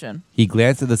only option. He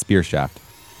glanced at the spear shaft.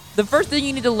 The first thing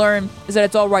you need to learn is that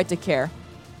it's all right to care.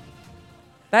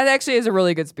 That actually is a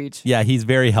really good speech. Yeah, he's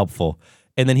very helpful.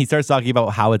 And then he starts talking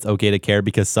about how it's okay to care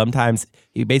because sometimes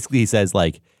he says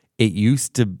like it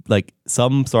used to like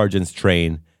some sergeants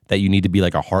train that you need to be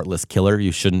like a heartless killer.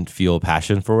 You shouldn't feel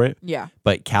passion for it. Yeah.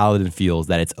 But Kaladin feels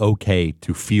that it's okay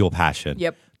to feel passion.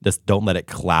 Yep. Just don't let it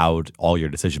cloud all your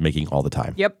decision making all the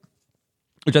time. Yep.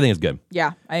 Which I think is good.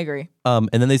 Yeah, I agree. And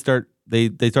then they start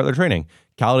their training.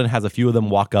 Kaladin has a few of them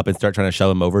walk up and start trying to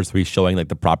shove him over, so he's showing like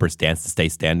the proper stance to stay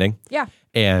standing. Yeah.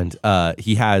 And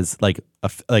he has like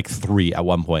three at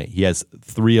one point. He has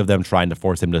three of them trying to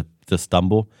force him to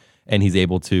stumble, and he's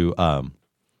able to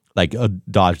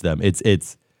dodge them.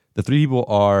 It's the three people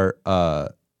are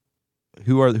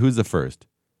who's the first?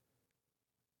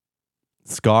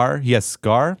 Scar. He has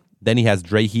Scar. Then he has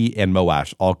Drehy and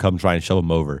Moash all come try and shove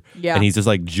him over. Yeah. And he's just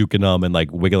like juking them and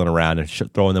like wiggling around and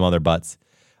throwing them on their butts.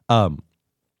 And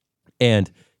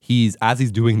as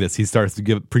he's doing this, he starts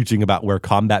to preaching about where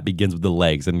combat begins with the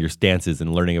legs and your stances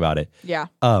and learning about it. Yeah.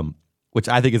 Which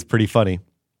I think is pretty funny.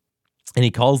 And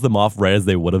he calls them off right as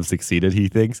they would have succeeded. He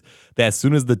thinks that as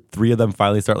soon as the three of them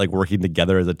finally start like working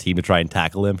together as a team to try and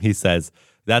tackle him, he says,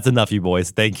 "That's enough, you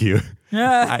boys. Thank you."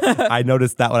 I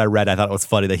noticed that when I read. I thought it was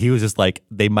funny that he was just like,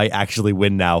 "They might actually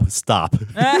win now. Stop."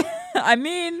 I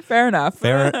mean, fair enough.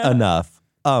 Fair enough.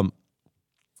 And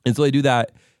so they do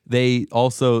that. They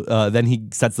also then he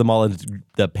sets them all into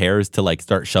the pairs to like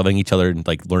start shoving each other and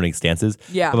like learning stances.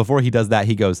 Yeah. But before he does that,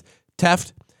 he goes,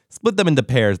 "Teft, split them into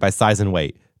pairs by size and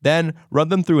weight. Then run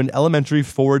them through an elementary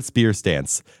forward spear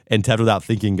stance." And Teft, without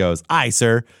thinking, goes, "Aye,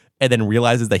 sir." And then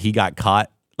realizes that he got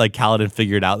caught. Like Kaladin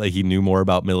figured out that he knew more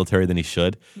about military than he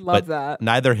should. Love that.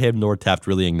 Neither him nor Teft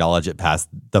really acknowledge it past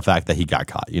the fact that he got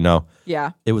caught, you know?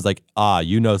 Yeah. It was like,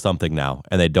 you know something now.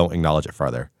 And they don't acknowledge it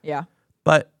further. Yeah.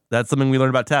 But that's something we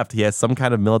learned about Teft. He has some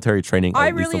kind of military training,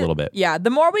 at least a little bit. Yeah. The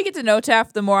more we get to know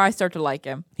Teft, the more I start to like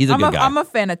him. He's a good guy. I'm a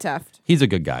fan of Teft. He's a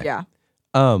good guy. Yeah.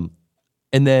 And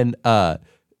then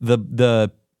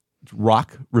the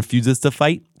Rock refuses to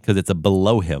fight because it's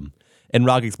below him. And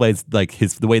Rock explains like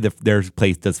the way that their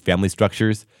place does family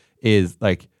structures is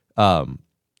like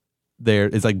there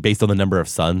is like based on the number of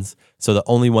sons. So the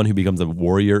only one who becomes a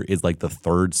warrior is like the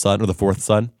third son or the fourth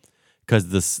son, because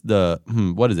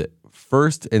what is it?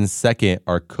 First and second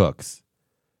are cooks.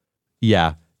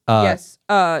 Yeah. Yes.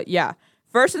 Yeah.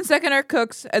 First and second are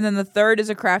cooks, and then the third is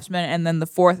a craftsman, and then the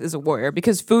fourth is a warrior,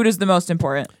 because food is the most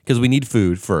important. Because we need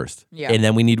food first. Yeah. And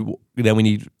then we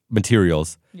need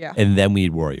materials. Yeah. And then we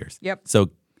need warriors. Yep.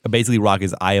 So basically Rock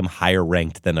is I am higher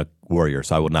ranked than a warrior,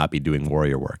 so I will not be doing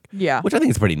warrior work. Yeah. Which I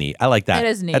think is pretty neat. I like that. It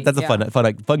is neat. That's a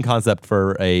fun concept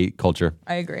for a culture.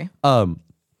 I agree. And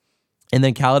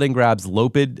then Kaladin grabs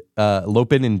Lopin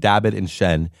and Dabbit and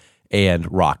Shen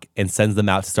and Rock and sends them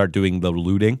out to start doing the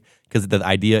looting, because the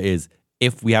idea is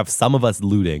if we have some of us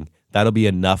looting, that'll be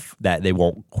enough that they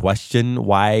won't question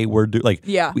why we're doing.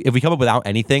 If we come up without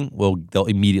anything, they'll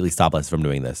immediately stop us from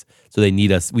doing this. So they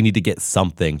need us. We need to get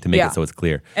something to make it so it's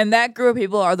clear. And that group of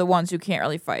people are the ones who can't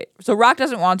really fight. So Rock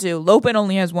doesn't want to. Lopin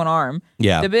only has one arm.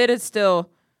 Yeah. Dabbit is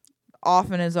still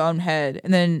off in his own head.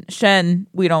 And then Shen,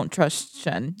 we don't trust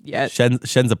Shen yet.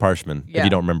 Shen's a parshman, if you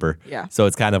don't remember. Yeah. So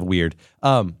it's kind of weird.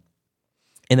 And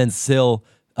then Syl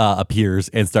appears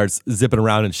and starts zipping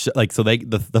around and so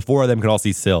the four of them can all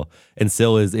see Syl, and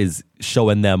Syl is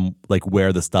showing them like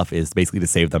where the stuff is, basically to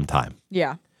save them time.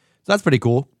 Yeah. So that's pretty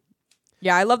cool.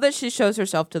 Yeah, I love that she shows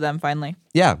herself to them finally.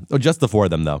 Yeah, just the four of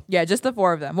them though. Yeah, just the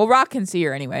four of them. Well, Rock can see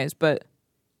her anyways, but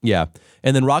yeah.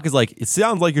 And then Rock is like, it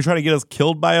sounds like you're trying to get us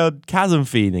killed by a chasm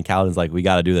fiend, and Kaladin's like, we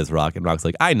got to do this, Rock. And Rock's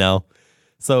like, I know.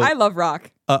 So I love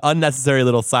Rock. Unnecessary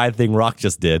little side thing Rock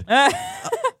just did.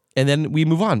 And then we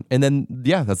move on. And then,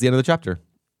 yeah, that's the end of the chapter.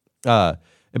 And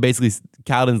basically,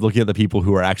 Kaladin's looking at the people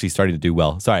who are actually starting to do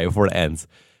well. Sorry, before it ends.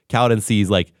 Kaladin sees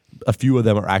like a few of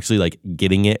them are actually like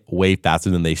getting it way faster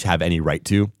than they have any right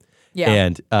to. Yeah.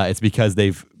 And it's because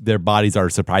their bodies are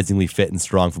surprisingly fit and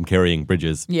strong from carrying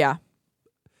bridges. Yeah.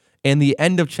 And the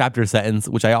end of chapter sentence,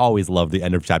 which I always love the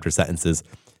end of chapter sentences,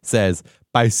 says,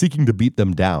 by seeking to beat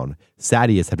them down,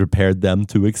 Sadeas had prepared them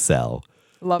to excel.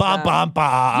 Love Ba, that. ba,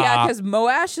 ba. Yeah, because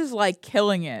Moash is like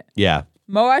killing it. Yeah.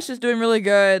 Moash is doing really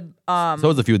good. So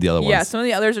is a few of the other ones. Yeah, some of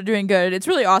the others are doing good. It's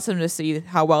really awesome to see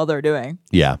how well they're doing.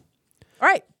 Yeah. All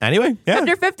right. Anyway, yeah.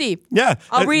 Chapter 50. Yeah.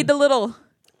 I'll read the little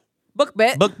book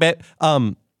bit. Book bit.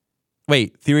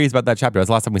 Wait, theories about that chapter. That's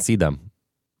the last time we see them.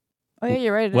 Oh, yeah,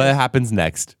 you're right. What happens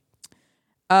next?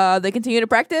 They continue to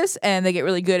practice, and they get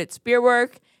really good at spear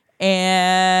work,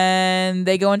 and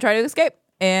they go and try to escape,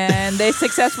 and they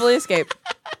successfully escape.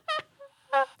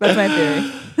 That's my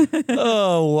theory.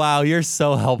 Oh, wow. You're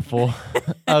so helpful.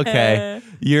 Okay.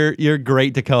 You're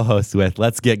great to co-host with.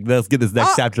 Let's get this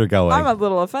next chapter going. I'm a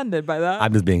little offended by that.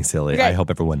 I'm just being silly. Okay. I hope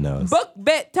everyone knows. Book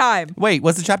bit time. Wait,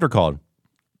 what's the chapter called?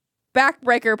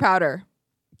 Backbreaker powder.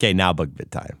 Okay, now book bit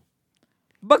time.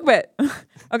 Book bit.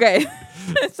 Okay.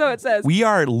 So it says. We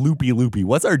are loopy.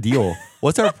 What's our deal?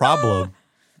 What's our problem?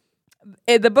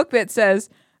 The book bit says,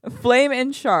 Flame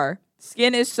and Char.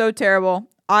 Skin is so terrible.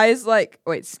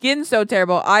 Skin so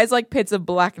terrible. Eyes like pits of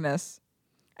blackness.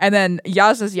 And then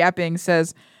Yasna's yapping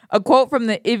says, a quote from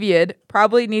the Iliad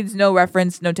probably needs no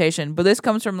reference notation, but this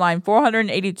comes from line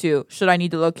 482. Should I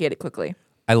need to locate it quickly?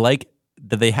 I like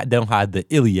that they don't have the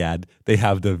Iliad. They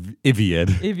have the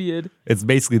Iliad. Iliad. It's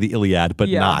basically the Iliad, but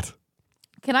not.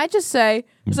 Can I just say,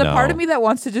 there's a part of me that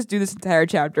wants to just do this entire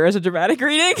chapter as a dramatic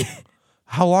reading.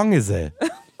 How long is it?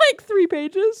 Like 3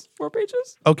 pages, 4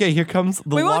 pages. Okay, here comes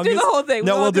the longest. We won't do the whole thing.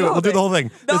 No, we'll do it. We'll do the whole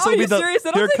thing. No, are you serious?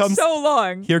 That don't take so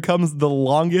long. Here comes the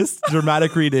longest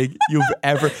dramatic reading you've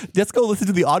ever. Let's go listen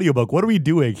to the audiobook. What are we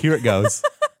doing? Here it goes.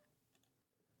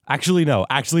 Actually, no.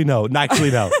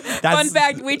 Fun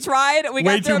fact, we tried. We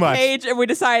got through a page and we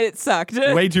decided it sucked.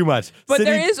 Way too much. But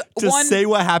there is to say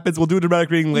what happens. We'll do a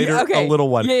dramatic reading later. Okay. A little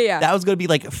one. Yeah. That was going to be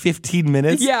like 15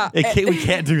 minutes. Yeah. We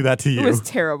can't do that to you. It was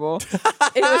terrible.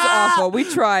 It was awful. We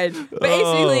tried. But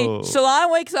basically,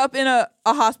 Shallan wakes up in a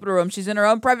hospital room. She's in her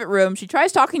own private room. She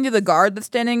tries talking to the guard that's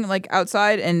standing like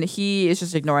outside, and he is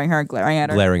just ignoring her and glaring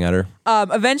at her.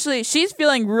 Eventually, she's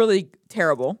feeling really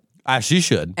terrible. As she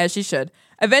should.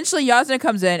 Eventually, Yasna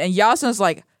comes in, and Yasna's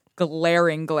like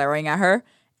glaring at her.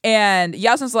 And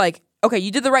Yasna's like, okay,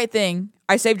 you did the right thing.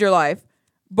 I saved your life.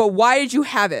 But why did you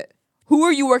have it? Who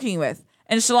are you working with?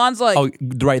 And Shallan's like... Oh,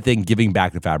 the right thing, giving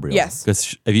back to Fabrial. Yes.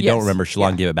 Because if you don't remember,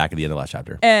 Shallan gave it back at the end of the last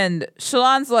chapter. And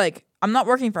Shallan's like, I'm not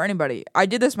working for anybody. I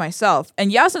did this myself.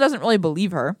 And Yasna doesn't really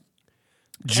believe her.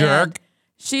 Jerk. And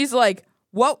she's like,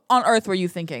 what on earth were you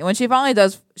thinking? When she finally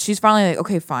does, she's finally like,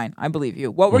 okay, fine. I believe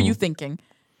you. What were you thinking?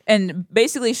 And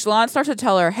basically, Shallan starts to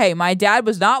tell her, hey, my dad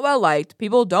was not well liked.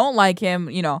 People don't like him,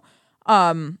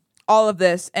 all of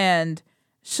this. And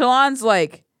Shallan's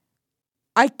like,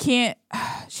 I can't.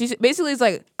 She's basically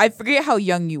like, I forget how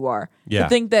young you are to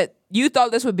think that you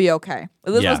thought this would be okay.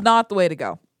 This was not the way to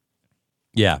go.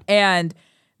 Yeah. And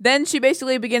then she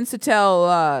basically begins to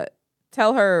tell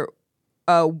her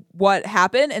what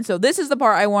happened. And so this is the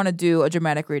part I want to do a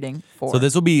dramatic reading for. So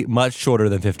this will be much shorter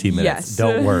than 15 minutes. Yes.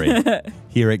 Don't worry.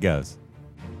 Here it goes.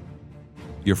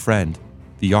 Your friend,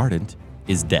 the Ardent,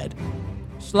 is dead.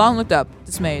 Shallan looked up,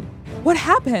 dismayed. What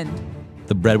happened?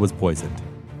 The bread was poisoned.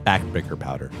 Backbreaker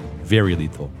powder. Very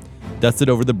lethal. Dusted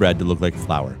over the bread to look like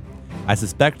flour. I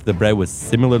suspect the bread was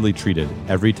similarly treated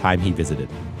every time he visited.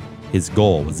 His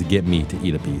goal was to get me to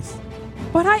eat a piece.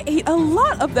 But I ate a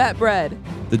lot of that bread.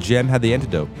 The gem had the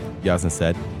antidote, Yasna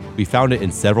said. We found it in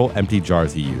several empty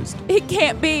jars he used. It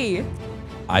can't be.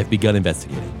 I've begun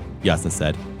investigating, Yasna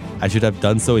said. I should have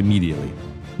done so immediately.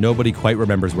 Nobody quite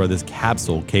remembers where this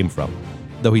capsule came from.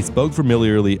 Though he spoke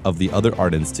familiarly of the other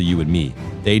Ardents to you and me,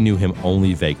 they knew him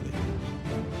only vaguely.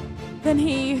 Then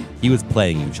he... He was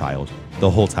playing you, child, the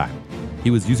whole time. He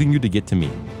was using you to get to me.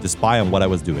 to spy on what I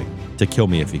was doing, to kill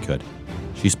me if he could.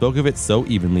 She spoke of it so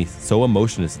evenly, so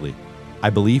emotionlessly. I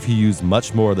believe he used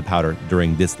much more of the powder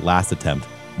during this last attempt,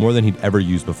 more than he'd ever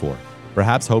used before,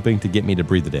 perhaps hoping to get me to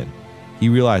breathe it in. He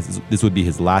realized this would be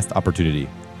his last opportunity.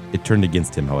 It turned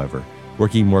against him, however,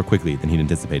 working more quickly than he'd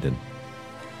anticipated.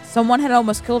 Someone had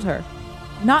almost killed her.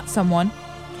 Not someone.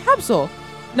 Capsule.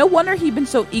 No wonder he'd been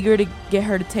so eager to get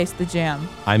her to taste the jam.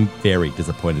 I'm very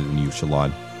disappointed in you,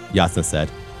 Shallan, Jasnah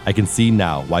said. I can see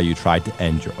now why you tried to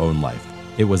end your own life.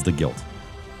 It was the guilt.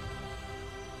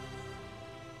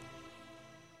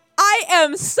 I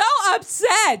am so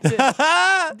upset.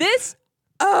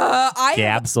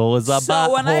 Capsule is a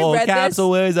so when I read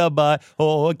capsule is a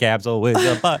butthole, capsule is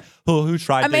a butthole who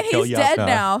tried to kill Jasnah. He's dead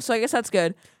now, so I guess that's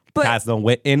good. But Jasnah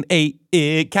went and ate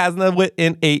it. Jasnah went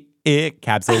and ate it.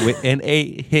 Capsule went and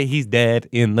ate it. He's dead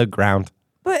in the ground.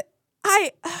 But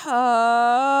I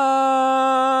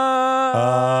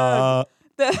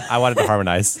wanted to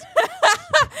harmonize.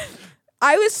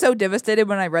 I was so devastated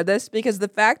when I read this because the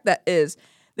fact that is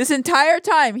this entire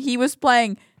time he was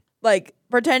playing like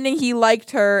pretending he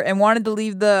liked her and wanted to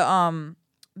leave the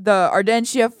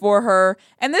Ardentia for her,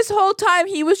 and this whole time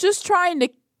he was just trying to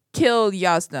kill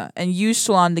Jasnah and use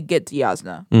Shallan to get to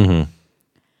Jasnah. Mm-hmm.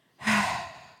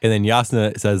 And then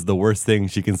Jasnah says the worst thing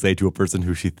she can say to a person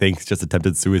who she thinks just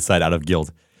attempted suicide out of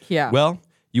guilt. Yeah. Well,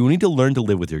 you will need to learn to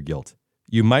live with your guilt.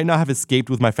 You might not have escaped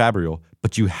with my Fabrial,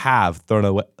 but you have thrown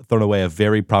away a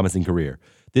very promising career.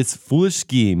 This foolish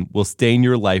scheme will stain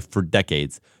your life for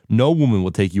decades. No woman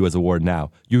will take you as a ward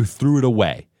now. You threw it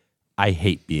away. I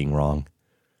hate being wrong.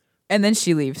 And then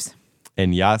she leaves.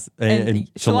 And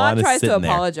Shallan tries to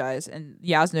apologize, and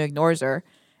Jasnah ignores her.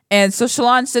 And so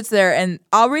Shallan sits there, and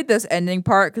I'll read this ending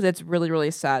part because it's really,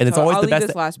 really sad. And it's always I'll the best.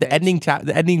 This last the page.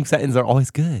 the ending sentences are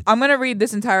always good. I'm gonna read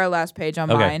this entire last page on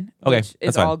mine. Which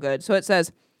is all good. So it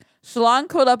says, Shallan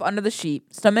curled up under the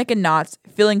sheet, stomach in knots,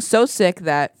 feeling so sick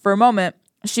that, for a moment,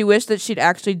 she wished that she'd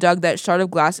actually dug that shard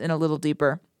of glass in a little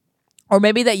deeper. Or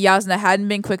maybe that Jasnah hadn't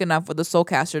been quick enough with the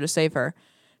Soulcaster to save her.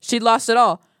 She'd lost it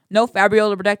all. No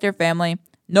Fabrial to protect her family.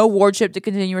 No wardship to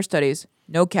continue her studies.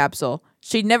 No Capsule.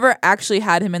 She'd never actually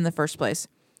had him in the first place.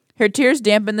 Her tears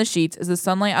dampened the sheets as the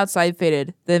sunlight outside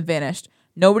faded, then vanished.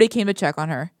 Nobody came to check on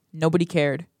her. Nobody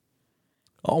cared.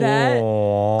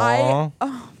 Aww.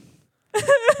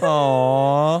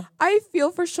 I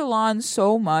feel for Shallan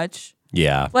so much.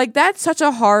 Yeah. Like, that's such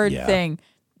a hard thing.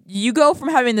 You go from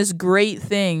having this great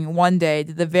thing one day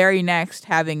to the very next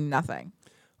having nothing.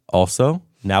 Also,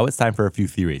 now it's time for a few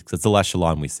theories because it's the last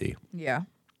Shallan we see. Yeah.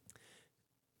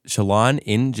 Shallan,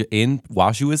 in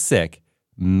while she was sick,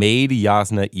 made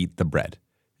Jasnah eat the bread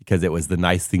because it was the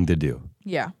nice thing to do.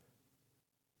 Yeah.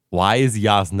 Why is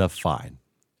Jasnah fine?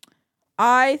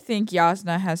 I think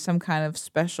Jasnah has some kind of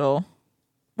special...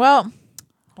 Well,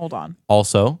 hold on.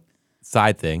 Also,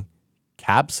 side thing,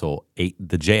 Capsule ate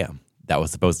the jam that was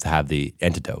supposed to have the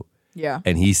antidote. Yeah.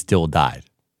 And he still died.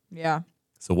 Yeah.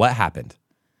 So what happened?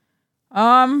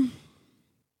 I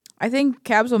think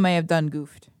Capsule may have done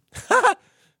goofed.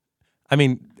 I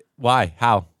mean, why?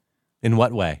 How? In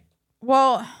what way?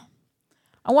 Well,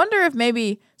 I wonder if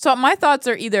maybe... So my thoughts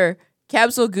are either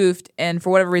Capsule goofed and for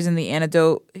whatever reason the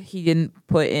antidote he didn't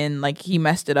put in, like he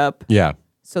messed it up. Yeah.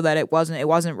 So that it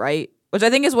wasn't right, which I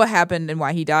think is what happened and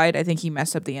why he died. I think he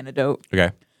messed up the antidote.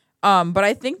 Okay. But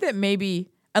I think that maybe,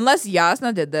 unless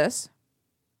Jasnah did this.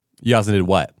 Jasnah did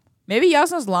what? Maybe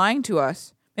Jasnah's lying to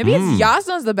us. Maybe it's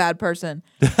Jasnah's the bad person.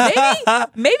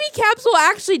 Maybe Capsule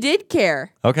actually did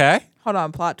care. Okay. Hold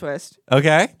on, plot twist.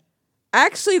 Okay.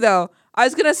 Actually, though, I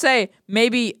was gonna say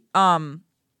maybe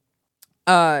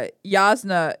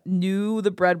Jasnah knew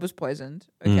the bread was poisoned.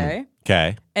 Okay.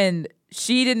 Okay. And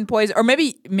she didn't poison, or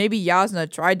maybe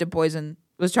Jasnah tried to poison,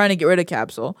 was trying to get rid of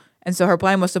Capsule, and so her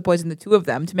plan was to poison the two of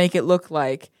them to make it look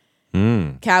like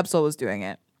Capsule was doing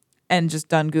it, and just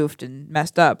done goofed and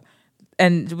messed up,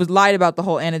 and was lied about the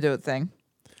whole antidote thing,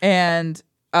 and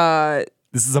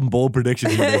this is some bold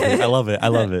prediction. I love it. I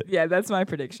love it. Yeah, that's my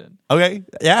prediction. Okay.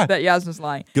 Yeah. That Jasnah's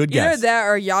lying. Good guess. Either that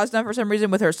or Jasnah, for some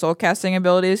reason, with her soul casting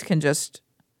abilities, can just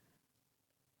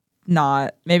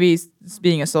not. Maybe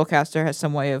being a soul caster has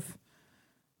some way of.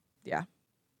 Yeah.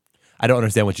 I don't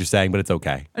understand what you're saying, but it's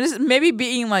okay. Just maybe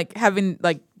being like having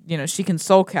like, you know, she can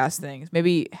soul cast things.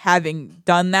 Maybe having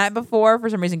done that before for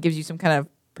some reason gives you some kind of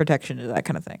protection to that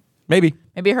kind of thing. Maybe.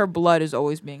 Maybe her blood is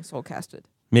always being soul casted.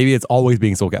 Maybe it's always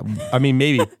being soul cast. I mean,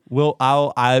 maybe.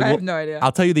 I have no idea.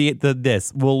 I'll tell you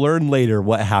this. We'll learn later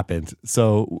what happened.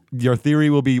 So your theory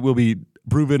will be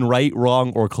proven right,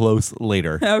 wrong, or close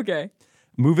later. Okay.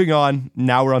 Moving on.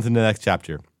 Now we're on to the next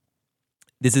chapter.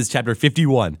 This is chapter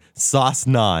 51, Sas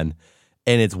Nan.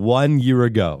 and it's 1 year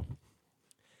ago.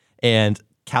 And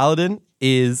Kaladin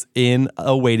is in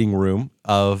a waiting room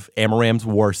of Amaram's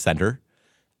War Center,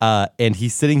 and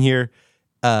he's sitting here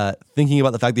thinking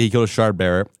about the fact that he killed a shard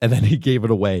bearer and then he gave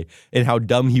it away, and how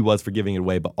dumb he was for giving it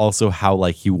away, but also how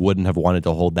like he wouldn't have wanted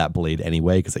to hold that blade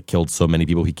anyway because it killed so many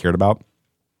people he cared about.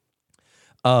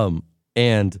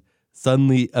 And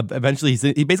suddenly, eventually,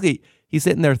 he's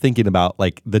sitting there thinking about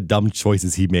like the dumb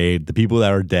choices he made, the people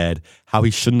that are dead, how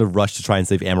he shouldn't have rushed to try and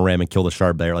save Amaram and kill the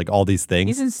shard bearer, like all these things.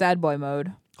 He's in sad boy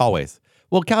mode. Always.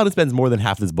 Well, Kaladin spends more than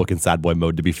half this book in sad boy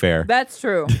mode, to be fair. That's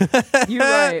true. You're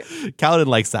right. Kaladin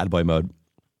likes sad boy mode.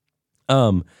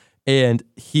 And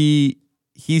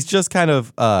he's just kind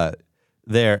of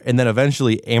there, and then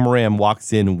eventually Amaram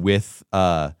walks in with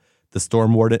the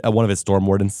storm warden, one of his storm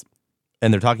wardens,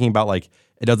 and they're talking about like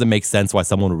it doesn't make sense why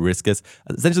someone would risk this.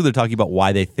 Essentially, they're talking about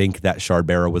why they think that shard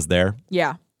bearer was there.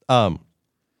 Yeah. And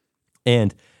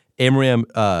Amaram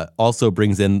also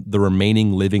brings in the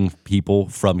remaining living people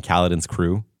from Kaladin's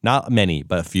crew. Not many,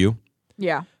 but a few.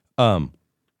 Yeah.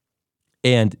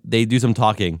 And they do some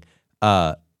talking.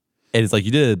 And it's like, you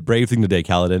did a brave thing today,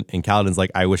 Kaladin. And Kaladin's like,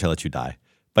 I wish I let you die.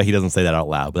 But he doesn't say that out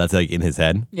loud. But that's like in his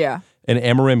head. Yeah. And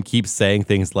Amaram keeps saying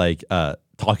things like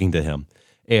talking to him.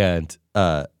 And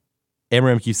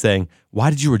Amaram keeps saying, why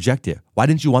did you reject it? Why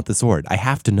didn't you want the sword? I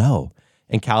have to know.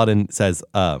 And Kaladin says,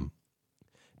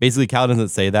 basically, Kaladin doesn't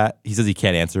say that. He says he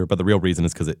can't answer, but the real reason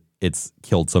is because it's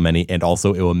killed so many, and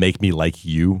also it will make me like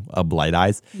you, Light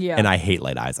Eyes. Yeah. And I hate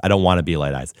Light Eyes. I don't want to be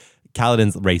Light Eyes.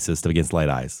 Kaladin's racist against Light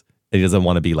Eyes, and he doesn't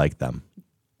want to be like them.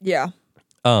 Yeah.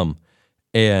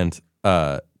 And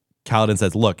Kaladin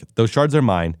says, look, those shards are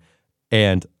mine,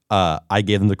 and I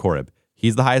gave them to Koreb.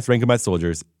 He's the highest rank of my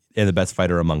soldiers and the best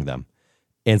fighter among them.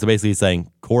 And so basically he's saying,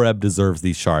 Koreb deserves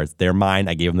these shards. They're mine.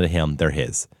 I gave them to him. They're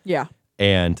his. Yeah.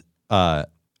 And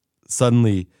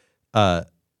suddenly, the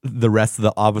rest of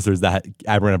the officers that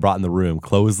Amaram brought in the room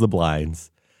close the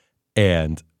blinds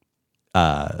and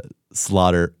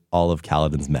slaughter all of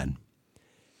Kaladin's men.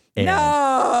 And,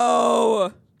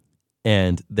 no!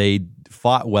 And they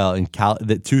fought well, and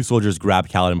the two soldiers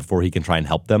grabbed Kaladin before he can try and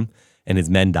help them, and his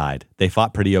men died. They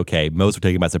fought pretty okay. Most were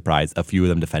taken by surprise. A few of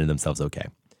them defended themselves okay.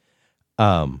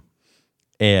 And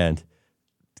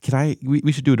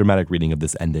we should do a dramatic reading of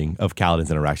this ending of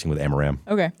Kaladin's interaction with Amaram.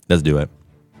 Okay. Let's do it.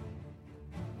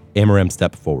 Amaram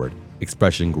stepped forward,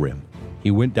 expression grim.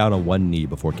 He went down on one knee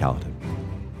before Kaladin.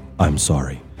 I'm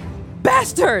sorry.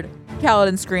 Bastard!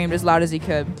 Kaladin screamed as loud as he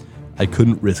could. I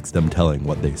couldn't risk them telling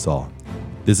what they saw.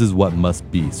 This is what must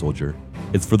be, soldier.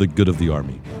 It's for the good of the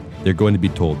army. They're going to be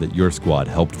told that your squad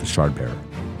helped the shard bearer.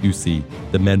 You see,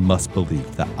 the men must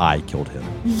believe that I killed him.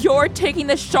 You're taking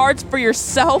the shards for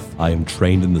yourself? I am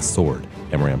trained in the sword,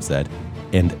 Amaram said,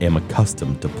 and am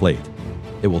accustomed to play it.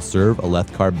 It will serve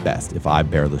Alethkar best if I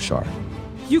bear the shard.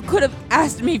 You could have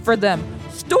asked me for them.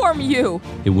 Storm you!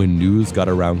 And when news got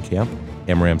around camp,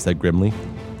 Amaram said grimly,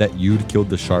 that you'd killed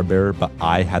the shard bearer but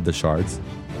I had the shards,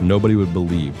 nobody would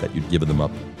believe that you'd given them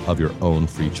up of your own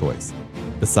free choice.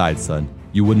 Besides, son,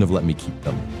 you wouldn't have let me keep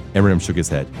them. Amaram shook his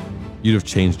head. You'd have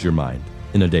changed your mind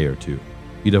in a day or two.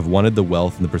 You'd have wanted the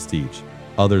wealth and the prestige.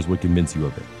 Others would convince you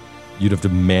of it. You'd have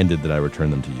demanded that I return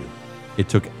them to you. It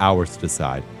took hours to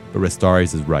decide, but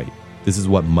Restaris is right. This is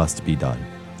what must be done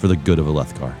for the good of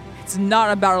Alethkar. It's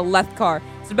not about Alethkar.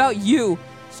 It's about you.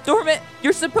 Storm it.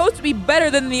 You're supposed to be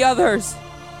better than the others.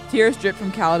 Tears dripped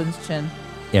from Kaladin's chin.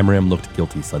 Amaram looked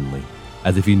guilty suddenly,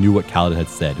 as if he knew what Kaladin had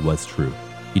said was true.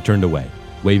 He turned away,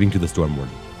 waving to the storm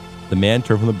warden. The man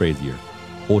turned from the brazier,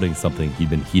 holding something he'd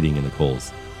been heating in the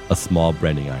coals, a small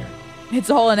branding iron. It's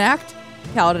all an act?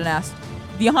 Kaladin asked.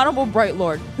 The Honorable Bright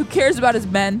Lord, who cares about his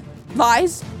men,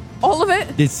 lies? All of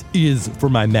it? This is for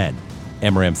my men,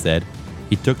 Amaram said.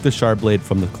 He took the shard blade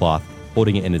from the cloth,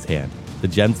 holding it in his hand. The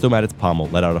gemstone at its pommel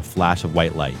let out a flash of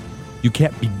white light. You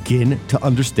can't begin to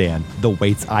understand the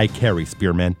weights I carry,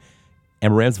 spearman.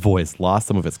 Amaram's voice lost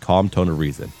some of its calm tone of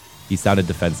reason. He sounded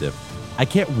defensive. I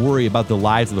can't worry about the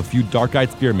lives of a few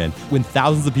dark-eyed spearmen when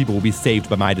thousands of people will be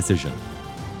saved by my decision.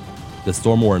 The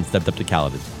storm warden stepped up to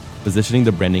Kaladin, positioning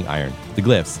the branding iron. The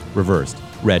glyphs, reversed,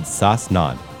 read Sas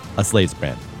Nan, a slave's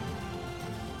brand.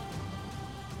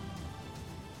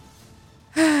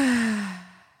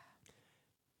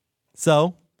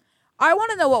 So, I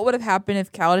want to know what would have happened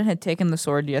if Kaladin had taken the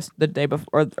sword the day before,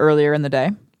 or earlier in the day.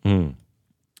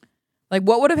 Like,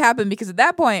 what would have happened? Because at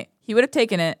that point, he would have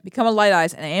taken it, become a Light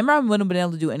Eyes, and Amaram wouldn't have been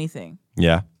able to do anything.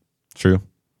 Yeah, true.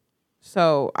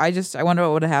 So I wonder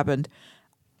what would have happened.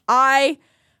 I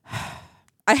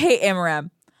hate Amaram.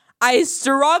 I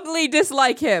strongly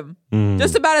dislike him.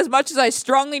 Just about as much as I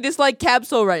strongly dislike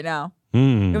Capsule right now.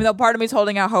 Even though part of me is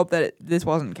holding out hope that this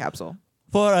wasn't Capsule.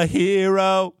 For a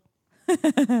hero.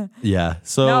 Yeah.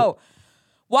 So No.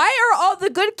 Why are all the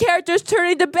good characters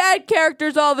turning to bad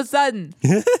characters all of a sudden?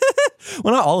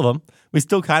 well, not all of them. We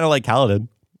still kind of like Kaladin.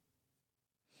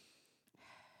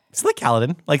 Just like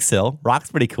Kaladin, like Syl.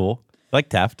 Rock's pretty cool. Like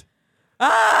Teft.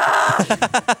 That's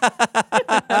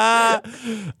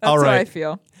all right. how I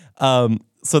feel.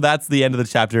 So that's the end of the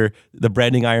chapter. The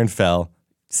branding iron fell,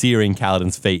 searing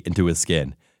Kaladin's fate into his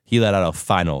skin. He let out a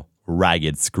final,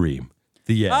 ragged scream.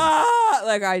 The end.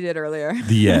 Like I did earlier.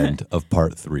 The end of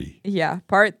part 3. Yeah,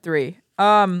 part 3.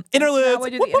 Interludes. Now we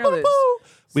do the interludes.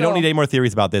 We don't need any more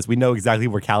theories about this. We know exactly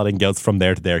where Kaladin goes from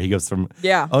there to there. He goes from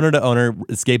owner to owner,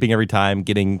 escaping every time,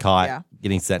 getting caught,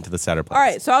 getting sent to the center place. All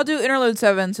right, so I'll do interlude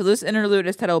 7. So this interlude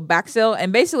is titled Baxil,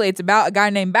 and basically it's about a guy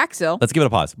named Baxil. Let's give it a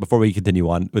pause before we continue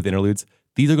on with interludes.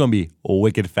 These are going to be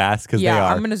wicked fast because they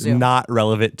are not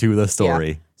relevant to the story.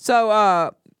 Yeah.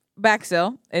 So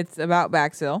Baxil, it's about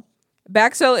Baxil.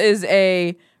 Baxil is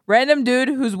a random dude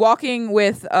who's walking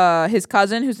with his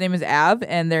cousin, whose name is Av,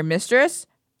 and their mistress,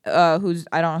 who's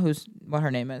I don't know what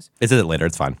her name is. It says it later.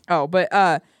 It's fine. Oh, but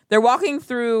they're walking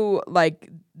through like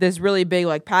this really big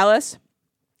like palace.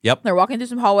 Yep. They're walking through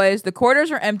some hallways. The corridors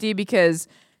are empty because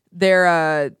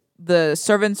they're the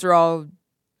servants are all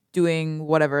doing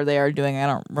whatever they are doing. I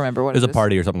don't remember what there's it is. a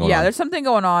party or something going on. Yeah, there's something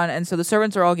going on, and so the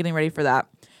servants are all getting ready for that.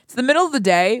 It's the middle of the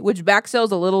day, which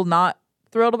Baxil's a little not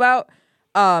thrilled about.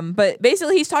 But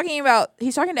basically he's talking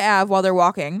to Av while they're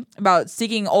walking about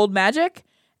seeking old magic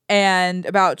and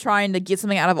about trying to get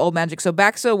something out of old magic. So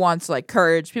Baxil wants like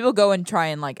courage. People go and try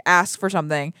and like ask for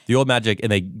something. The old magic,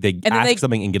 and they ask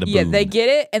something and get a boon. Yeah, they get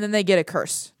it, and then they get a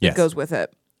curse that goes with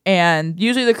it. And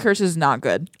usually the curse is not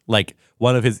good. Like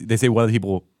they say one of the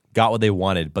people got what they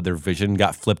wanted, but their vision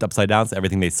got flipped upside down, so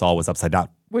everything they saw was upside down.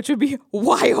 Which would be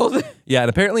wild. Yeah, and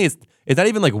apparently it's not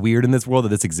even like weird in this world that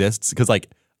this exists, because like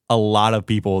a lot of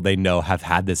people they know have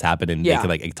had this happen, and they can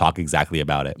like talk exactly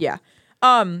about it. Yeah.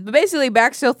 But basically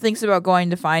Baxil thinks about going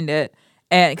to find it,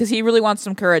 and because he really wants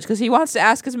some courage, because he wants to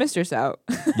ask his mistress out.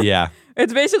 Yeah.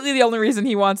 It's basically the only reason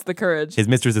he wants the courage. His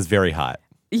mistress is very hot.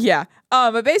 Yeah.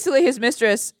 But basically his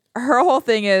mistress, her whole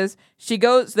thing is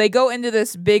they go into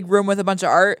this big room with a bunch of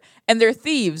art, and they're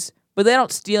thieves, but they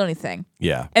don't steal anything.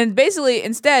 Yeah. And basically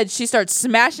instead she starts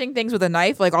smashing things with a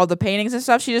knife, like all the paintings and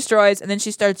stuff she destroys, and then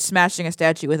she starts smashing a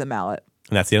statue with a mallet.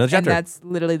 And that's the end of the chapter. And that's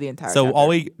literally the entire So chapter. all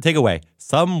we take away,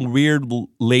 some weird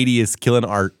lady is killing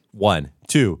art. 1,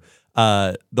 2,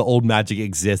 the old magic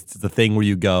exists. It's the thing where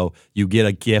you go, you get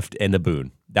a gift and a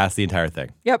boon. That's the entire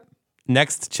thing. Yep.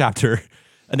 Next chapter,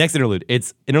 next interlude.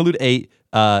 It's interlude 8,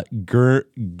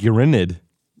 Gyrinid.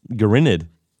 Gyrinid?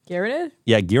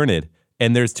 Yeah, Gyrinid.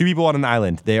 And there's 2 people on an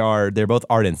island. They're both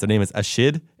ardents. Their name is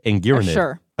Ashid and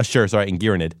Gyrinid. Ashur, and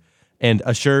Gyrinid. And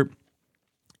Ashur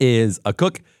is a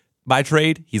cook by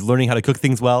trade. He's learning how to cook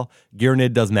things well.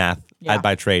 Gyrinid does math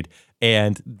by trade.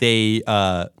 And they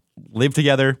live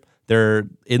together. They're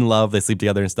in love. They sleep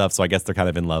together and stuff. So I guess they're kind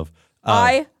of in love.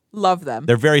 I love them.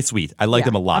 They're very sweet. I like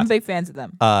them a lot. I'm big fans of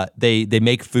them. They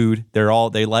make food.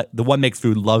 The one makes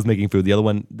food, loves making food. The other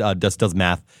one just does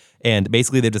math. And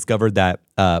basically they've discovered that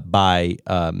by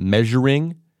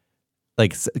measuring,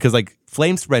 because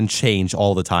flame spren change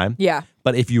all the time. Yeah.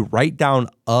 But if you write down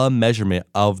a measurement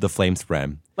of the flame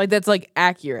spren, like that's like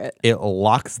accurate. it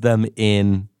locks them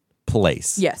in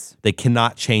place. Yes. They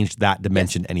cannot change that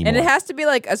dimension anymore. And it has to be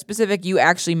like a specific, you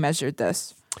actually measured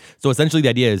this. So essentially the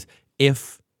idea is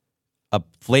if a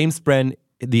flame spren,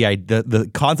 the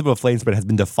concept of a flame spren has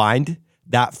been defined,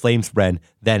 that flame spren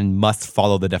then must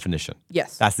follow the definition.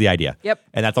 Yes. That's the idea. Yep.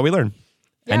 And that's all we learn.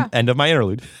 Yeah. End of my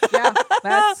interlude. Yeah,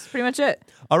 that's pretty much it.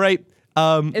 All right.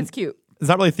 It's cute. It's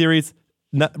not really theories.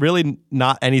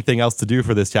 Not anything else to do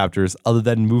for this chapters other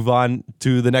than move on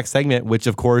to the next segment, which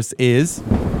of course is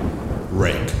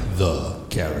Rank the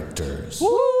characters.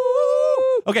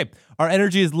 Okay, our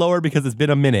energy is lower because it's been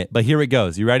a minute, but here it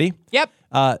goes. You ready? Yep.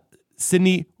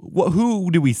 Sydney,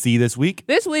 who do we see this week?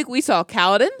 This week we saw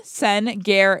Kaladin, Sen,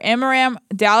 Gare, Amaram,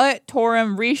 Dalit,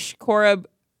 Torim, Rish, Korab,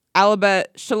 Alabet,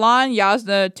 Shallan,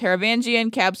 Yasna,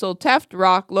 Taravangian, Capsule, Teft,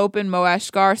 Rock, Lopen, Moash,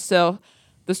 Scar, Syl,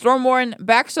 the Stormborn,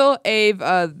 Baxil,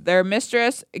 Ave, their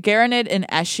mistress, Garanid, and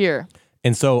Ashir.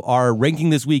 And so our ranking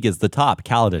this week is the top.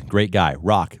 Kaladin, great guy.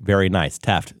 Rock, very nice.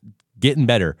 Teft, getting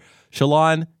better.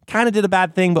 Shallan kind of did a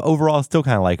bad thing, but overall still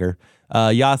kind of like her.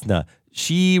 Yasna,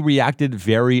 she reacted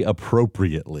very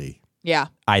appropriately. Yeah.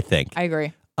 I think. I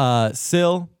agree.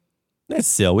 Syl, that's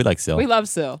Syl. We like Syl. We love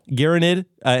Syl. Garanid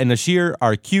and Ashir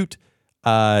are cute.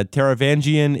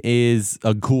 Taravangian is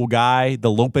a cool guy.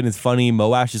 The Lopen is funny.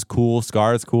 Moash is cool.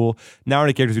 Scar is cool. Now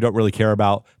any characters we don't really care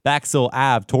about. Baxil,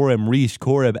 Av, Torim, Rish,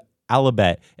 Korib,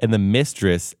 Alabet, and the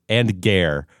Mistress and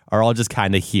Gare are all just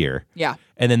kind of here. Yeah.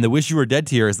 And then the Wish You Were Dead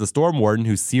tier is the Storm Warden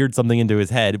who seared something into his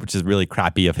head, which is really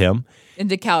crappy of him.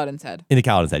 Into Kaladin's head. Into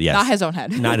Kaladin's head, yes. Not his own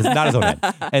head. not his own head.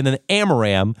 And then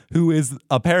Amaram, who is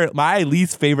apparently my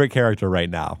least favorite character right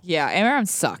now. Yeah, Amaram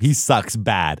sucks. He sucks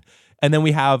bad. And then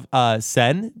we have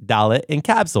Sen, Dalit, and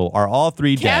Capsule are all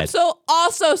three dead. Capsule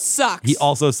also sucks. He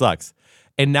also sucks.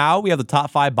 And now we have the top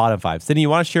 5, bottom 5. Cindy, you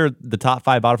want to share the top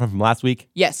 5, bottom 5 from last week?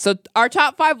 Yes. So our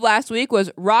top 5 last week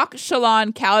was Rock,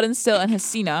 Shallan, Kaladin, Still, and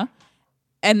Hasina.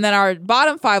 And then our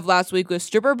bottom 5 last week was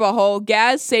Stripper, Bahol,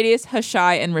 Gaz, Sadius,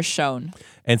 Hashai, and Rishon.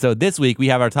 And so this week we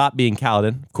have our top being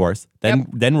Kaladin, of course.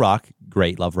 Then Rock.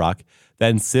 Great, love Rock.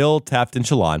 Then Syl, Teft, and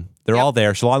Shallan. They're all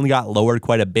there. Shallan got lowered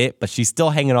quite a bit, but she's still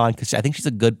hanging on because I think she's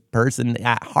a good person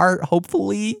at heart,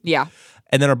 hopefully. Yeah.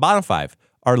 And then our bottom 5,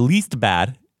 our least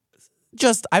bad.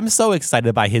 I'm so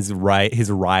excited by his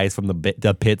rise from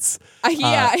the pits.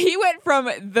 He went from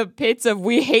the pits of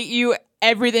we hate you,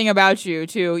 everything about you,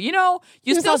 to,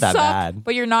 you still suck, bad.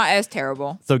 But you're not as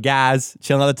terrible. So Gaz,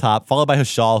 chilling at the top, followed by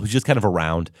Hashal, who's just kind of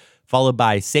around, followed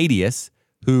by Sadius,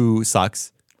 who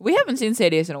sucks. We haven't seen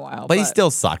Sadius in a while. But he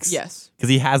still sucks. Yes. Because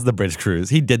he has the bridge crews.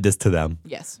 He did this to them.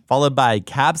 Yes. Followed by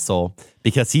Capsule,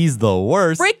 because he's the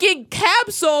worst. Freaking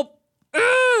Capsule.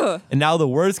 Ugh. And now the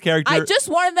worst character. I just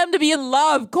wanted them to be in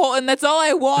love, Colton. That's all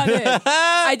I wanted.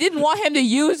 I didn't want him to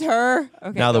use her.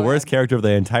 Okay, now the worst character of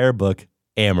the entire book,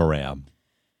 Amaram.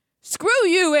 Screw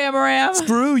you, Amaram.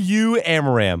 Screw you,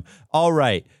 Amaram. All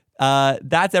right.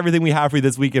 That's everything we have for you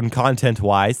this week in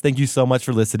content-wise. Thank you so much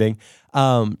for listening.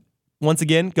 Once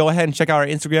again, go ahead and check out our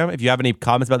Instagram. If you have any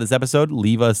comments about this episode,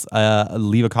 leave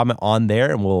a comment on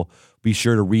there, and we'll be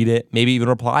sure to read it. Maybe even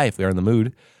reply if we are in the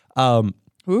mood.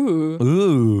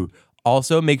 Ooh.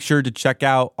 Also, make sure to check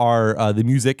out our the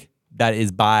music that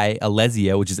is by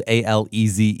Alesia, which is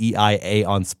Alezeia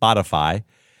on Spotify.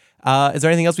 Is there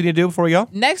anything else we need to do before we go?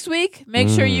 Next week, make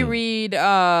sure you read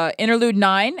Interlude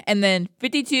 9 and then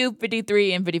 52,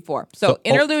 53, and 54. So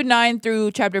Interlude 9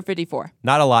 through chapter 54.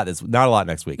 Not a lot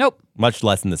next week. Nope. Much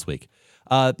less than this week.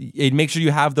 Make sure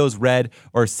you have those read,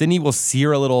 or Cindy will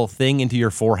sear a little thing into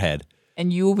your forehead.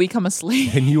 And you will become a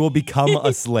slave. And you will become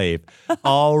a slave.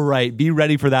 All right. Be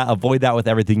ready for that. Avoid that with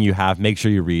everything you have. Make sure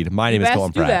you read. My name is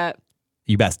Colton Pratt. That.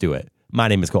 You best do it. My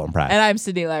name is Colton Pratt. And I'm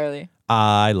Cindy Larrelly.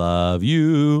 I love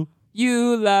you.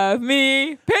 You love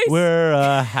me. Peace. We're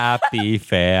a happy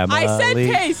family. I said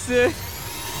peace.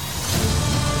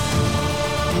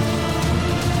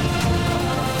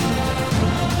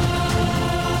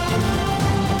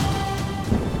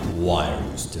 Why are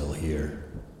you still here?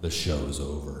 The show's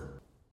over.